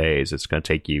minutes or days. It's going to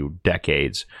take you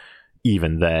decades,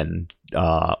 even then,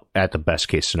 at the best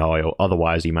case scenario.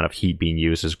 Otherwise, the amount of heat being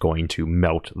used is going to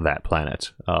melt that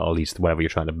planet, at least whatever you're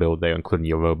trying to build there, including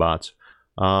your robots.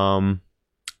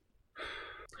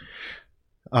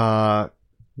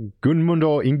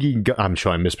 Gunmundur Ingi, I'm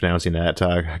sure I'm mispronouncing that.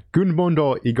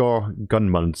 Gunmundur Igor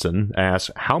Gunmundsen asks,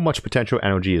 how much potential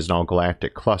energy is in our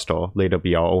galactic cluster, later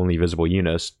be our only visible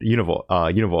universe,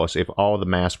 if all the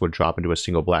mass would drop into a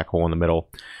single black hole in the middle?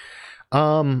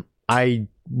 I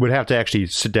would have to actually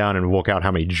sit down and work out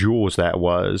how many joules that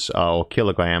was, or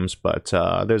kilograms, but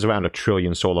there's around 1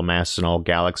 trillion solar masses in our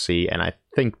galaxy, and I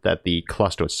think that the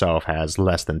cluster itself has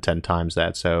less than 10 times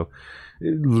that, so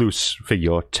loose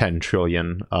figure 10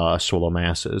 trillion solar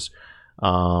masses.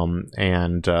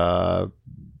 And I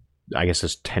guess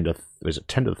it's 10 to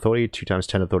 30, 2 times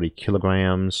 10 to 30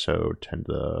 kilograms, so 10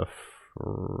 to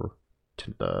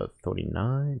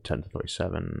 39, 10 to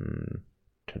 37,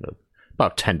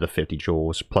 about 10 to 50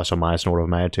 joules, plus or minus an order of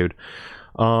magnitude.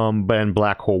 But in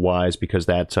black hole wise, because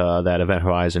that event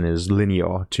horizon is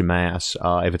linear to mass,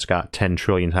 if it's got 10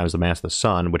 trillion times the mass of the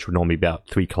sun, which would normally be about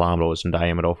 3 kilometers in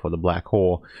diameter for the black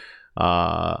hole,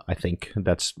 I think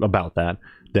that's about that,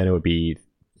 then it would be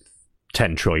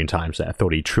 10 trillion times that,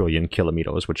 30 trillion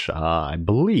kilometers, which I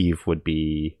believe would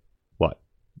be,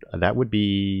 that would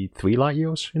be 3 light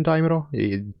years in diameter?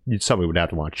 Somebody would have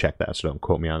to want to check that, so don't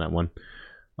quote me on that one.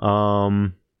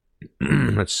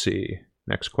 Let's see.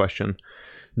 Next question.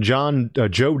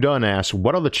 Joe Dunn asks,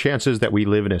 what are the chances that we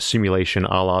live in a simulation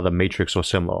a la the Matrix or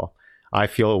similar? I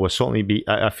feel it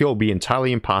will be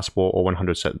entirely impossible or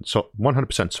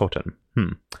 100% certain.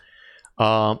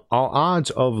 Our odds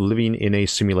of living in a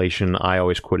simulation I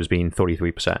always quote as being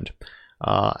 33%.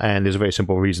 And there's a very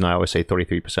simple reason I always say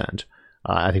 33%.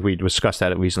 I think we discussed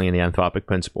that recently in the anthropic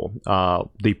principle.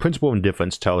 The principle of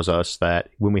indifference tells us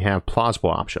that when we have plausible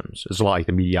options, it's a lot like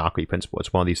the mediocrity principle.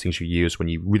 It's one of these things you use when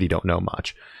you really don't know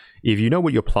much. If you know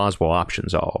what your plausible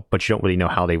options are, but you don't really know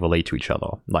how they relate to each other,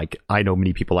 like I know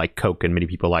many people like Coke and many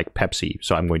people like Pepsi,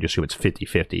 so I'm going to assume it's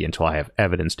 50-50 until I have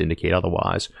evidence to indicate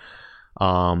otherwise.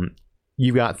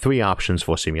 You've got 3 options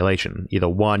for simulation. Either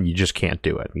one, you just can't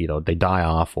do it. Either they die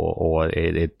off, or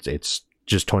it's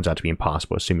just turns out to be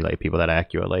impossible to simulate people that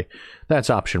accurately. That's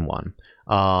option 1.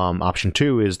 Option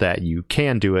 2 is that you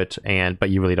can do it, but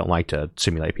you really don't like to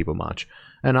simulate people much.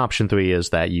 And option 3 is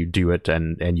that you do it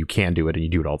and you can do it and you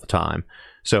do it all the time.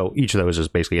 So each of those is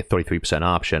basically a 33%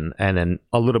 option. And then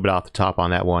a little bit off the top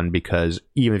on that one, because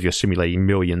even if you're simulating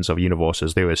millions of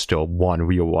universes, there is still one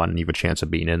real one and you have a chance of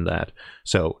being in that.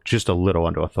 So just a little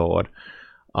under a third.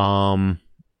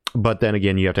 But then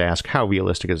again, you have to ask, how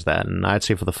realistic is that? And I'd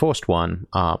say for the first one,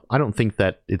 I don't think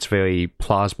that it's very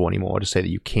plausible anymore to say that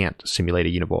you can't simulate a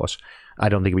universe. I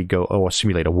don't think we go, or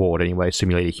simulate a world anyway,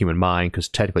 simulate a human mind, because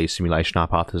technically simulation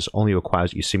hypothesis only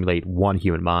requires you simulate one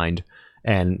human mind,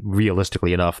 and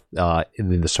realistically enough,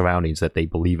 in the surroundings that they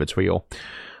believe it's real.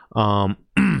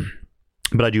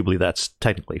 But I do believe that's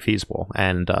technically feasible,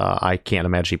 and I can't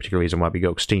imagine a particular reason why we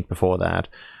go extinct before that.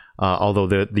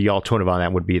 Although the alternative on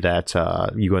that would be that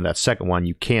you go in that second one,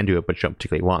 you can do it, but you don't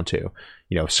particularly want to.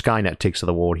 You know, if Skynet takes to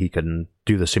the world, he can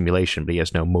do the simulation, but he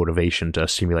has no motivation to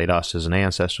simulate us as an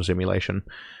ancestral simulation.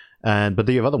 But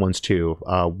you have other ones too.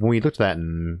 When we looked at that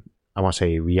in, I want to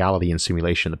say, Reality and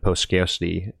Simulation, the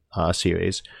post-scarcity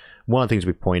series, one of the things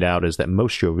we point out is that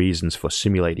most of your reasons for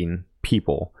simulating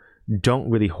people don't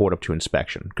really hold up to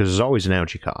inspection, because there's always an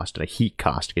energy cost and a heat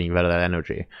cost to getting rid of that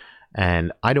energy.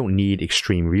 And I don't need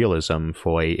extreme realism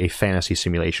for a fantasy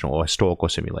simulation or a historical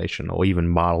simulation, or even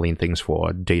modeling things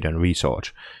for data and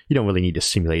research. You don't really need to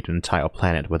simulate an entire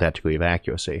planet with that degree of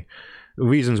accuracy. The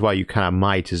reasons why you kind of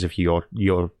might is if you're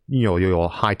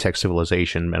high-tech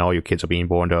civilization and all your kids are being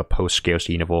born to a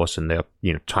post-scarcity universe, and they're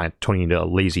turning into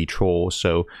lazy trolls,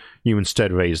 so you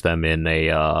instead raise them in a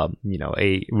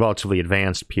relatively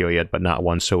advanced period, but not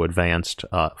one so advanced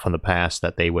from the past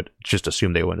that they would just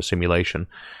assume they were in a simulation.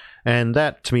 And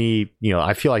that, to me,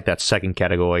 I feel like that second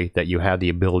category, that you have the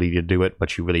ability to do it,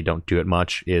 but you really don't do it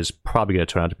much, is probably going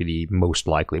to turn out to be the most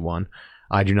likely one.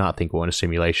 I do not think we're in a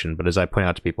simulation, but as I point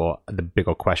out to people, the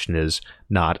bigger question is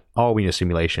not, are we in a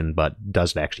simulation, but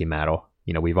does it actually matter?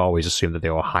 We've always assumed that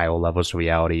there are higher levels of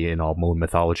reality in all known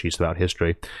mythologies throughout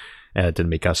history, and it didn't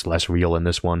make us less real in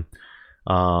this one.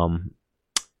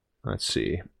 Let's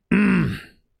see.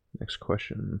 Next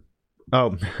question.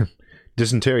 Oh,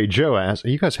 Dysentery Joe asks,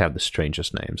 you guys have the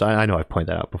strangest names. I know I've pointed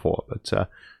that out before, but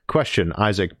question,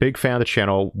 Isaac, big fan of the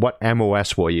channel. What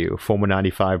MOS were you? Former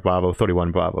 95 Bravo,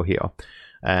 31 Bravo here.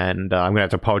 And I'm going to have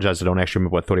to apologize, I don't actually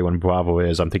remember what 31 Bravo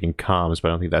is. I'm thinking comms, but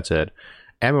I don't think that's it.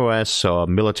 MOS,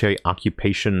 Military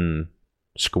Occupation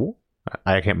School?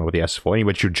 I can't remember what the S is for.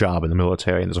 Anyway, it's your job in the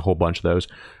military, and there's a whole bunch of those.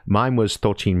 Mine was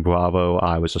 13 Bravo.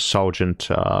 I was a sergeant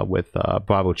with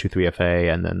Bravo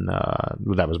 23FA, and then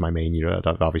that was my main unit.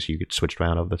 Obviously, you get switched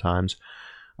around over the times.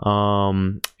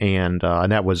 And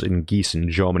that was in Gießen,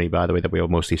 Germany, by the way, that we were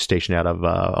mostly stationed out of,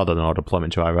 other than our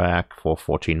deployment to Iraq for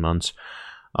 14 months.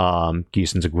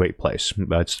 Gießen's a great place.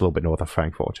 It's a little bit north of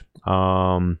Frankfurt.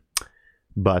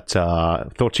 But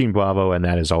 13 Bravo, and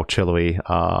that is artillery,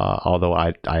 although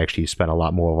I actually spent a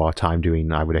lot more of our time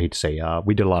doing, I would hate to say,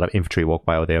 we did a lot of infantry work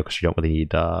by over there, because you don't really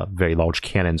need very large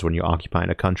cannons when you're occupying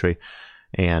a country.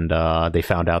 And they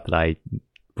found out that I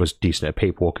was decent at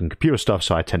paperwork and computer stuff,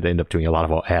 so I tend to end up doing a lot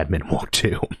of our admin work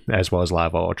too, as well as a lot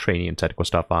of our training and technical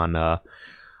stuff on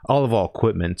all of our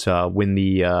equipment. When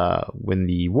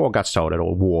the war got started,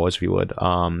 or wars, if you would,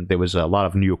 there was a lot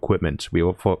of new equipment. We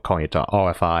were calling it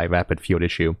RFI, Rapid Field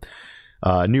Issue.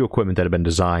 New equipment that had been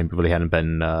designed but really hadn't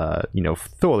been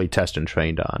thoroughly tested and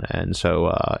trained on. And so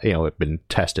it had been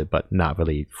tested, but not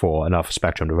really for enough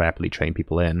spectrum to rapidly train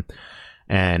people in.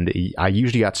 And I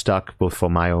usually got stuck, both for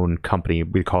my own company,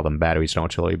 we call them batteries and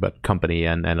artillery, but company,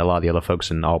 and a lot of the other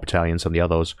folks in all battalions and the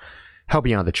others,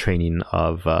 helping out the training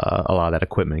of a lot of that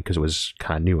equipment, because it was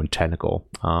kind of new and technical.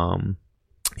 But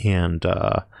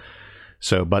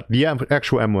the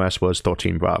actual MOS was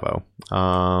 13 Bravo.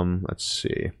 Let's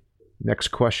see. Next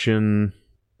question.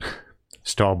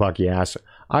 Starbucky asks,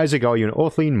 Isaac, are you an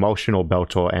Earthling, Martian, or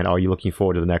Beltor, and are you looking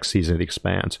forward to the next season of The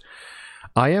Expanse?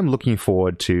 I am looking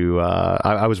forward to,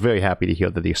 I was very happy to hear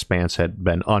that The Expanse had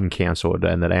been uncancelled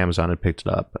and that Amazon had picked it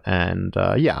up. And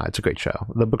yeah, it's a great show.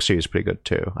 The book series is pretty good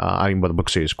too. The book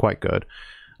series is quite good.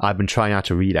 I've been trying not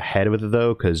to read ahead of it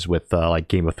though, because with like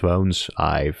Game of Thrones,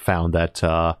 I found that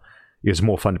it was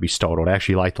more fun to be startled. I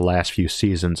actually liked the last few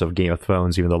seasons of Game of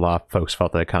Thrones, even though a lot of folks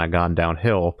felt that it kind of gone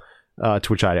downhill, to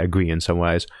which I agree in some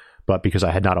ways. But because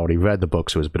I had not already read the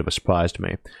books, it was a bit of a surprise to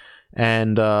me.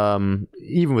 And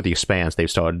even with The Expanse,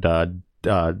 they've started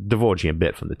diverging a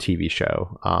bit from the TV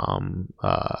show, from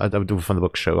the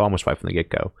book show, almost right from the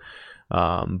get-go.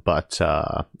 But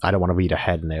I don't want to read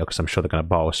ahead in there, because I'm sure they're going to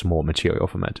borrow some more material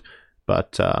from it.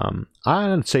 But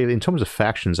I'd say in terms of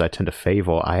factions I tend to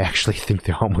favor, I actually think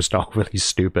they're almost all really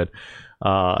stupid,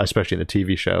 especially in the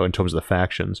TV show, in terms of the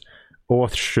factions.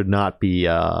 Earth should not be,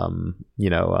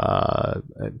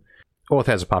 Earth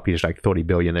has a population like 30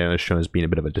 billion there, and it's shown as being a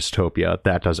bit of a dystopia.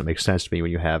 That doesn't make sense to me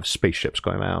when you have spaceships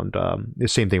going around. The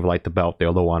same thing with like the belt,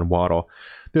 they're low on water.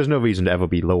 There's no reason to ever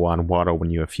be low on water when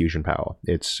you have fusion power.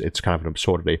 It's kind of an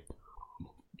absurdity.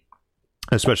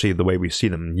 especially the way we see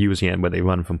them using it, where they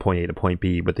run from point A to point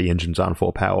B with the engines on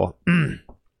full power.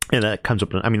 And that comes up,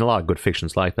 I mean, a lot of good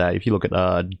fictions like that. If you look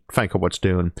at Frank Herbert's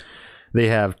Dune, they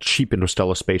have cheap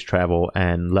interstellar space travel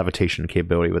and levitation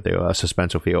capability with their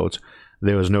suspensor fields.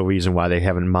 There was no reason why they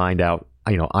haven't mined out,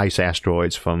 ice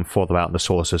asteroids from further out in the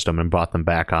solar system and brought them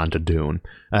back onto Dune.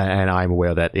 And I'm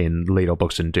aware that in later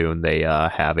books in Dune, they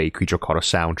have a creature called a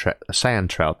sand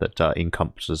trout that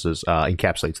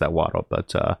encapsulates that water, but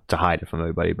to hide it from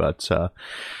everybody. But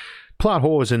plot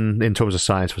holes in terms of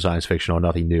science for science fiction are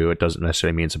nothing new. It doesn't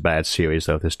necessarily mean it's a bad series,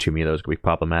 though. There's too many of those could be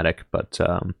problematic. But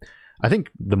I think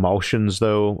the Martians,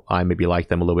 though, I maybe like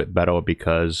them a little bit better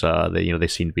because they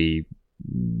seem to be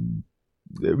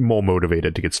more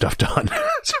motivated to get stuff done.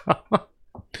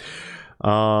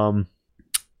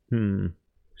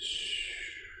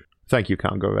 Thank you,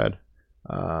 Congo Red.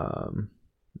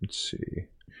 Let's see.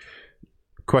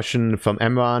 Question from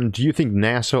Emron: do you think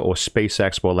NASA or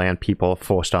SpaceX will land people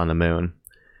first on the moon?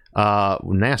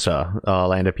 NASA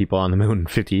landed people on the moon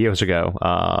 50 years ago,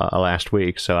 last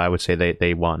week, so I would say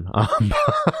they won.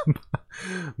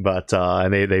 But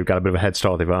they've got a bit of a head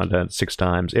start. They've run it 6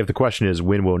 times. If the question is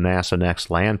when will NASA next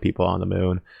land people on the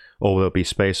moon, or will it be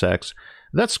SpaceX,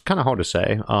 that's kind of hard to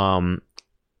say.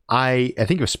 I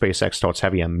think if SpaceX starts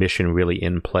having a mission really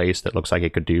in place that looks like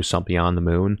it could do something on the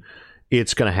moon,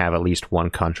 it's going to have at least one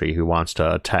country who wants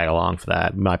to tag along for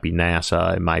that. It might be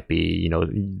NASA, it might be,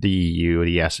 the EU,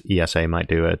 the ESA might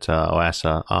do it, or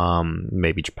ESA,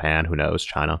 maybe Japan, who knows,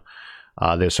 China.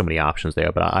 There's so many options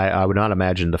there, but I would not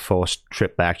imagine the first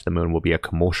trip back to the moon will be a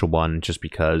commercial one, just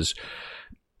because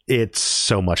it's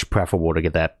so much preferable to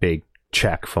get that big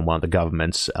check from one of the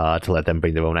governments to let them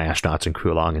bring their own astronauts and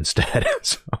crew along instead.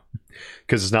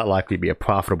 Because it's not likely to be a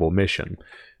profitable mission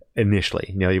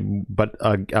initially, but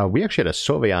we actually had a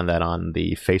survey on that on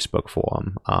the Facebook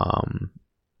forum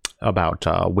about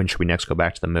when should we next go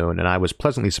back to the moon, and I was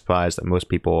pleasantly surprised that most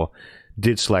people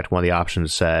did select one of the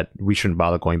options that we shouldn't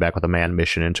bother going back with a manned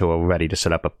mission until we're ready to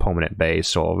set up a permanent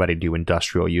base or ready to do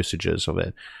industrial usages of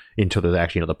it, until there's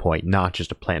actually another point, not just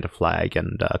to plant a flag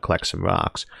and collect some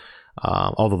rocks.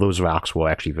 Although those rocks were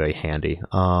actually very handy.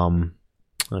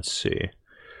 Let's see.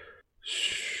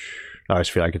 I always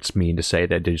feel like it's mean to say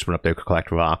that they just went up there to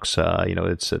collect rocks.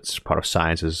 It's part of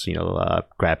science is,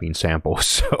 grabbing samples.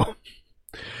 So,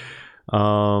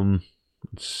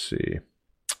 let's see.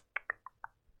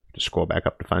 Just scroll back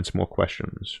up to find some more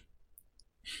questions.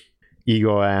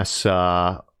 Igor asks,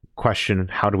 question,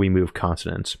 how do we move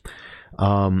continents?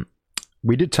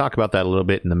 We did talk about that a little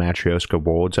bit in the Matryoshka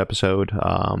Worlds episode.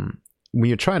 When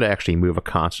you're trying to actually move a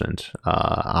continent,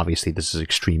 obviously this is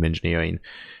extreme engineering.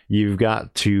 You're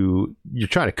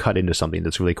trying to cut into something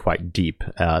that's really quite deep,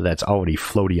 that's already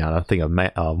floating on a thing of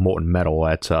molten metal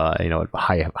at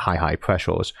high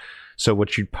pressures. So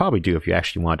what you'd probably do if you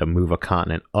actually wanted to move a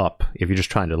continent up, if you're just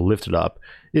trying to lift it up,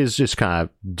 is just kind of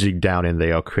dig down in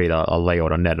there, create a layer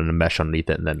or a net and a mesh underneath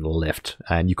it, and then lift.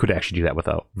 And you could actually do that with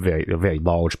a very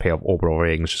large pair of orbital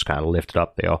rings, just kind of lift it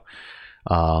up there.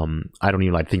 I don't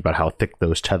even like to think about how thick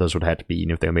those tethers would have to be,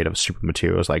 even if they were made of super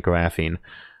materials like graphene.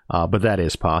 But that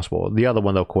is possible. The other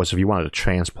one, though, of course, if you wanted to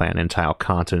transplant an entire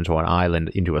continent or an island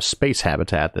into a space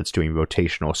habitat that's doing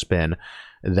rotational spin,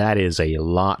 that is a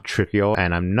lot trickier,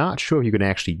 and I'm not sure if you can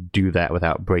actually do that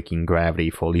without breaking gravity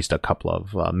for at least a couple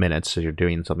of minutes as you're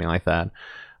doing something like that.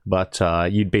 But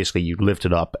you'd lift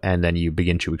it up, and then you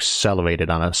begin to accelerate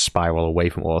it on a spiral away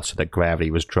from Earth so that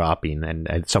gravity was dropping, and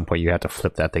at some point you have to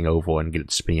flip that thing over and get it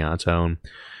spinning on its own.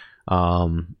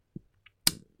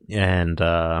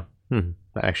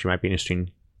 That actually might be an interesting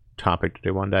topic to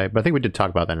do one day. But I think we did talk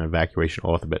about that in Evacuation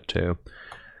Earth a bit too.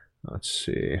 Let's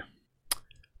see.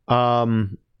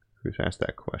 Who's asked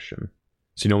that question?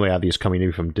 So normally I have these coming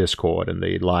in from Discord, and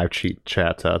the live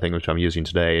chat thing which I'm using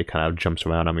today, it kind of jumps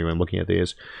around on me when looking at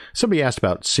these. Somebody asked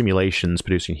about simulations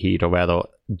producing heat, or rather,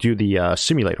 do the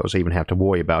simulators even have to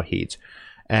worry about heat?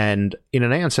 And in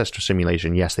an ancestor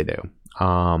simulation, yes, they do.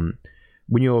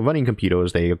 When you're running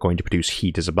computers, they are going to produce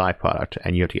heat as a byproduct,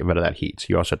 and you have to get rid of that heat. So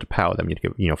you also have to power them. You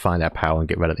have to find that power and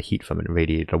get rid of the heat from it and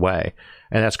radiate it away.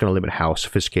 And that's going to limit how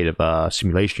sophisticated of a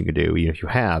simulation you can do, even if you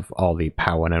have all the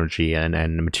power and energy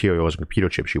and materials and computer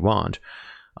chips you want.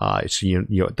 So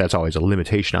that's always a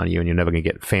limitation on you, and you're never going to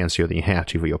get fancier than you have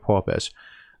to for your purpose.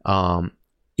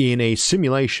 In a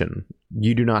simulation,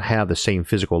 you do not have the same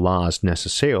physical laws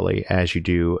necessarily as you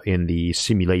do in the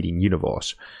simulating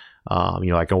universe.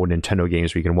 Like old Nintendo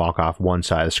games where you can walk off one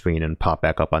side of the screen and pop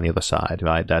back up on the other side,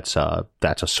 right? That's a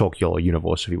circular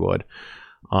universe, if you would.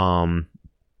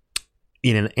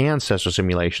 In an ancestor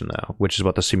simulation, though, which is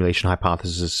what the simulation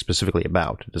hypothesis is specifically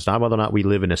about, it's not whether or not we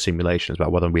live in a simulation, it's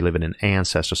about whether we live in an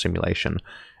ancestor simulation,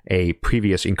 a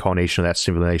previous incarnation of that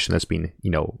simulation that's been,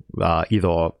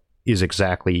 either is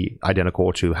exactly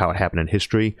identical to how it happened in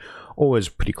history or is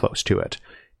pretty close to it.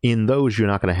 In those, you're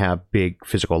not going to have big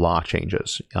physical law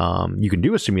changes. You can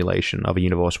do a simulation of a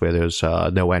universe where there's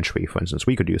no entry, for instance.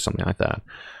 We could do something like that.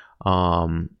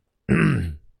 Or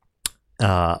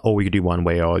we could do one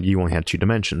where you only had 2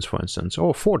 dimensions, for instance,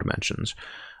 or 4 dimensions.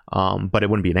 But it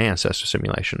wouldn't be an ancestor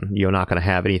simulation. You're not going to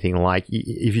have anything like,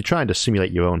 if you're trying to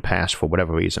simulate your own past for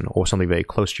whatever reason, or something very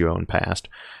close to your own past,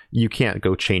 you can't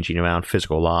go changing around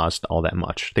physical laws all that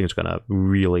much. Things are going to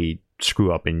really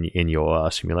screw up in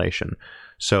your simulation.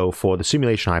 So for the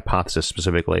simulation hypothesis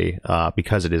specifically,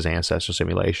 because it is ancestor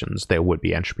simulations, there would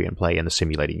be entropy in play in the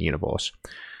simulating universe.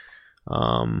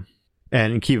 And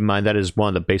keep in mind, that is one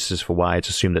of the bases for why it's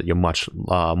assumed that you're much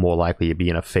more likely to be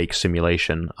in a fake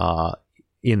simulation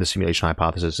in the simulation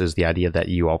hypothesis, is the idea that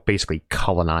you are basically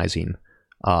colonizing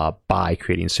by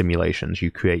creating simulations.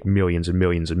 You create millions and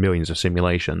millions and millions of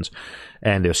simulations,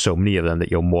 and there's so many of them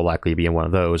that you're more likely to be in one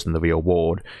of those than the real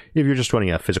world. If you're just running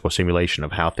a physical simulation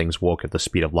of how things work at the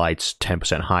speed of light's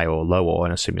 10% higher or lower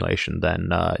in a simulation,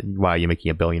 then why are you making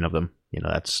a billion of them?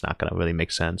 That's not going to really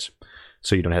make sense.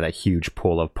 So you don't have that huge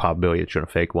pool of probability that you're in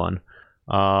a fake one.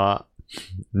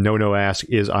 No asks,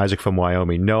 is Isaac from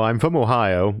Wyoming? No, I'm from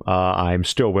Ohio. I'm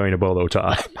still wearing a bolo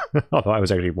tie, although I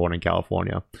was actually born in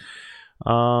California.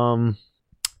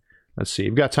 Let's see.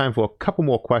 We've got time for a couple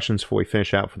more questions before we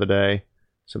finish out for the day.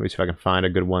 So let me see if I can find a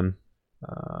good one.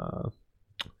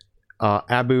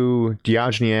 Abu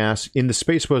Diogene asks, in the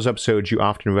Space Wars episodes, you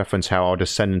often reference how our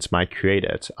descendants might create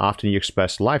it. Often you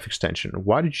express life extension.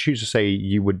 Why did you choose to say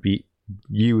you would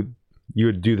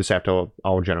do this after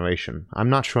our generation?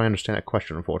 I'm not sure I understand that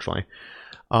question, unfortunately.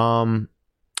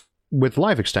 With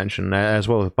life extension, as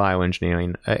well as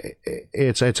bioengineering,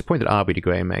 it's a point that Aubrey de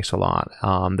Grey makes a lot,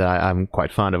 that I'm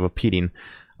quite fond of repeating.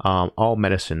 All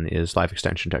medicine is life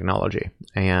extension technology,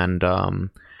 and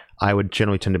I would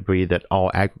generally tend to agree that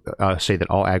all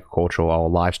agricultural, all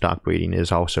livestock breeding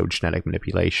is also genetic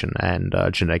manipulation and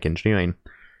genetic engineering.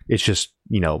 It's just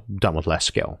done with less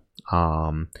skill.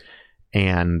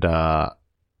 And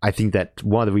I think that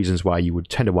one of the reasons why you would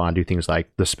tend to want to do things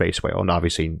like the space whale, and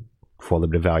obviously for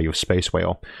limited value of space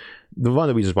whale, one of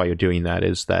the reasons why you're doing that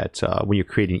is that when you're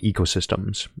creating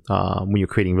ecosystems, when you're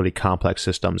creating really complex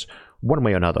systems, one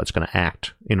way or another it's going to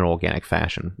act in an organic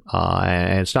fashion.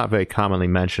 And it's not very commonly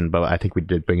mentioned, but I think we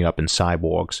did bring it up in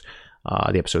Cyborgs.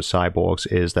 The episode Cyborgs,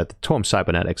 is that the term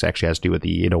cybernetics actually has to do with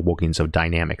the inner workings of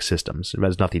dynamic systems. It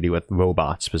has nothing to do with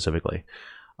robots specifically.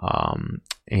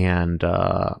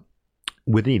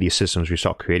 With any of these systems, we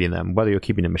start creating them, whether you're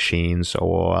keeping them machines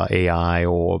or AI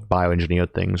or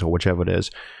bioengineered things or whichever it is,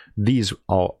 these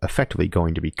are effectively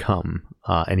going to become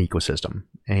an ecosystem.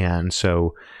 And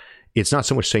so it's not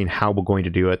so much saying how we're going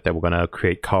to do it, that we're going to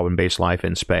create carbon-based life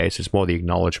in space. It's more the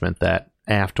acknowledgement that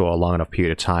after a long enough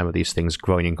period of time of these things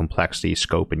growing in complexity,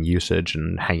 scope, and usage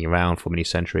and hanging around for many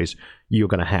centuries, you're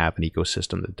going to have an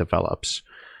ecosystem that develops.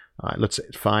 All right, let's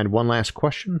find one last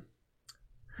question.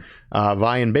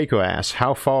 Ryan Baker asks,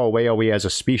 how far away are we as a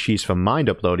species from mind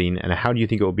uploading, and how do you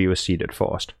think it will be received at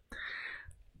first?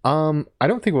 I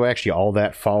don't think we're actually all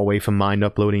that far away from mind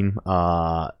uploading.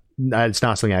 It's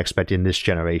not something I expect in this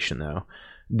generation, though.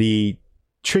 The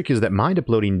trick is that mind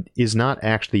uploading is not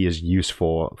actually as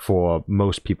useful for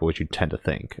most people as you tend to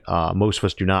think. Most of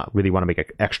us do not really want to make an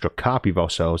extra copy of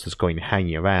ourselves that's going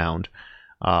hanging around.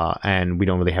 And we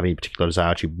don't really have any particular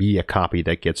desire to be a copy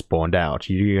that gets burned out.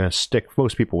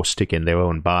 Most people will stick in their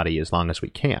own body as long as we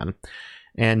can.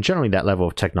 And generally that level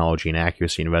of technology and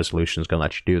accuracy and resolution is going to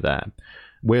let you do that.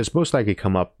 Whereas most likely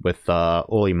come up with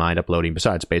early mind uploading,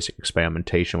 besides basic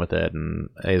experimentation with it, and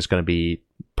is going to be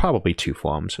probably 2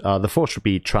 forms. The first would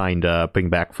be trying to bring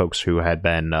back folks who had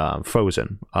been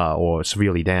frozen or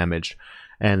severely damaged,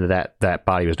 and that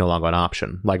body was no longer an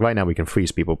option. Like right now we can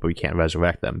freeze people, but we can't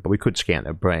resurrect them, but we could scan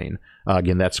their brain.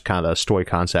 Again, that's kind of the story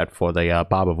concept for the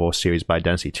Barbaverse series by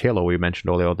Dempsey Taylor we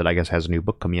mentioned earlier, that I guess has a new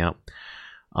book coming out.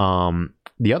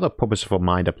 The other purpose for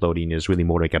mind uploading is really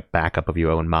more like a backup of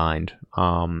your own mind.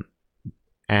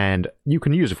 And you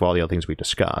can use it for all the other things we've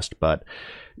discussed, but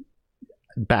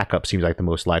backup seems like the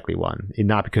most likely one.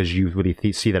 Not because you really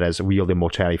see that as a real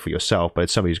immortality for yourself, but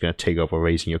it's somebody who's going to take over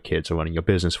raising your kids or running your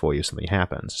business for you if something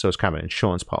happens. So it's kind of an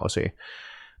insurance policy.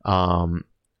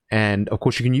 And of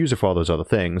course you can use it for all those other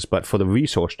things, but for the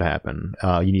research to happen,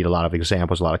 you need a lot of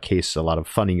examples, a lot of cases, a lot of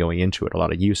funding going into it, a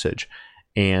lot of usage.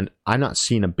 And I'm not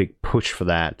seeing a big push for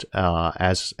that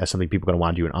as something people are going to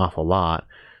want to do an awful lot.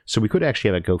 So we could actually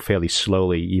have it go fairly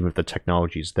slowly, even if the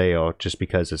technology's there, just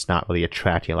because it's not really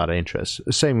attracting a lot of interest.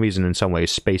 The same reason in some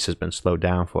ways space has been slowed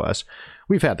down for us.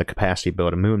 We've had the capacity to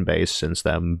build a moon base since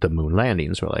the moon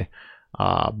landings, really.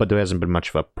 But there hasn't been much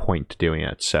of a point to doing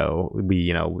it. So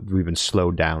we've been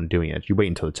slowed down doing it. You wait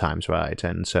until the time's right.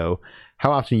 And so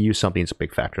how often you use something is a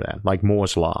big factor of that. Like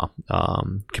Moore's Law,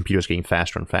 computers getting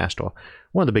faster and faster.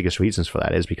 One of the biggest reasons for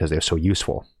that is because they're so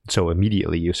useful, so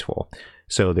immediately useful.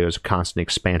 So there's a constant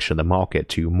expansion of the market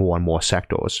to more and more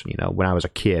sectors. When I was a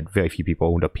kid, very few people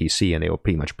owned a PC, and they were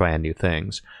pretty much brand new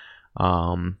things.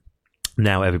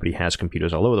 Now everybody has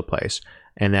computers all over the place,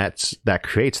 and that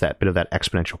creates that bit of that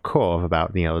exponential curve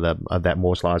about that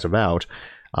Moore's Law is about,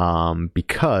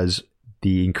 because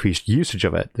the increased usage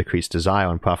of it, the increased desire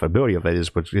and profitability of it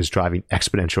is what is driving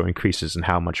exponential increases in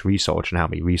how much research and how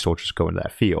many researchers go into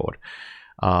that field.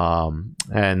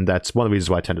 And that's one of the reasons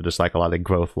why I tend to dislike a lot of the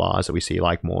growth laws that we see,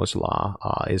 like Moore's Law,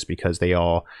 is because they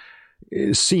are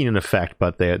seen in effect,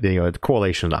 but the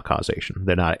correlation is not causation.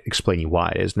 They're not explaining why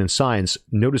it is. And in science,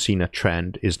 noticing a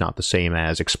trend is not the same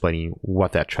as explaining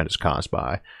what that trend is caused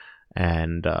by.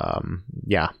 And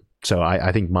so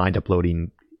I think mind uploading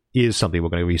is something we're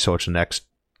going to research in the next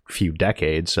few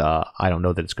decades. I don't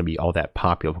know that it's going to be all that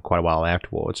popular for quite a while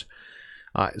afterwards.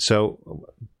 So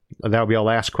that will be our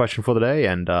last question for the day,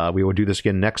 and we will do this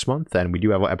again next month. And we do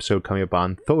have an episode coming up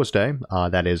on Thursday.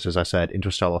 That is, as I said,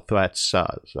 threats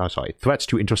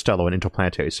to interstellar and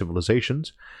interplanetary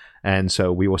civilizations. And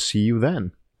so we will see you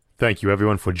then. Thank you,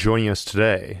 everyone, for joining us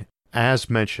today. As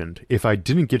mentioned, if I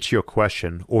didn't get to your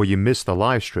question or you missed the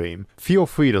live stream, feel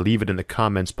free to leave it in the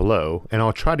comments below, and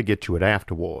I'll try to get to it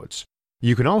afterwards.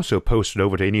 You can also post it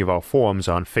over to any of our forums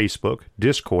on Facebook,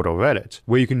 Discord, or Reddit,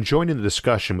 where you can join in the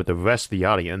discussion with the rest of the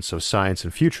audience of Science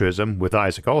and Futurism with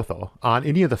Isaac Arthur on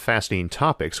any of the fascinating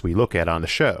topics we look at on the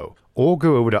show. Or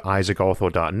go over to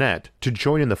isaacarthur.net to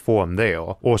join in the forum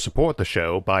there, or support the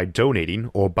show by donating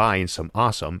or buying some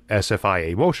awesome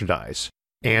SFIA merchandise.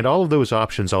 And all of those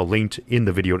options are linked in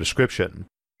the video description.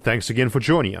 Thanks again for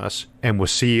joining us, and we'll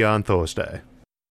see you on Thursday.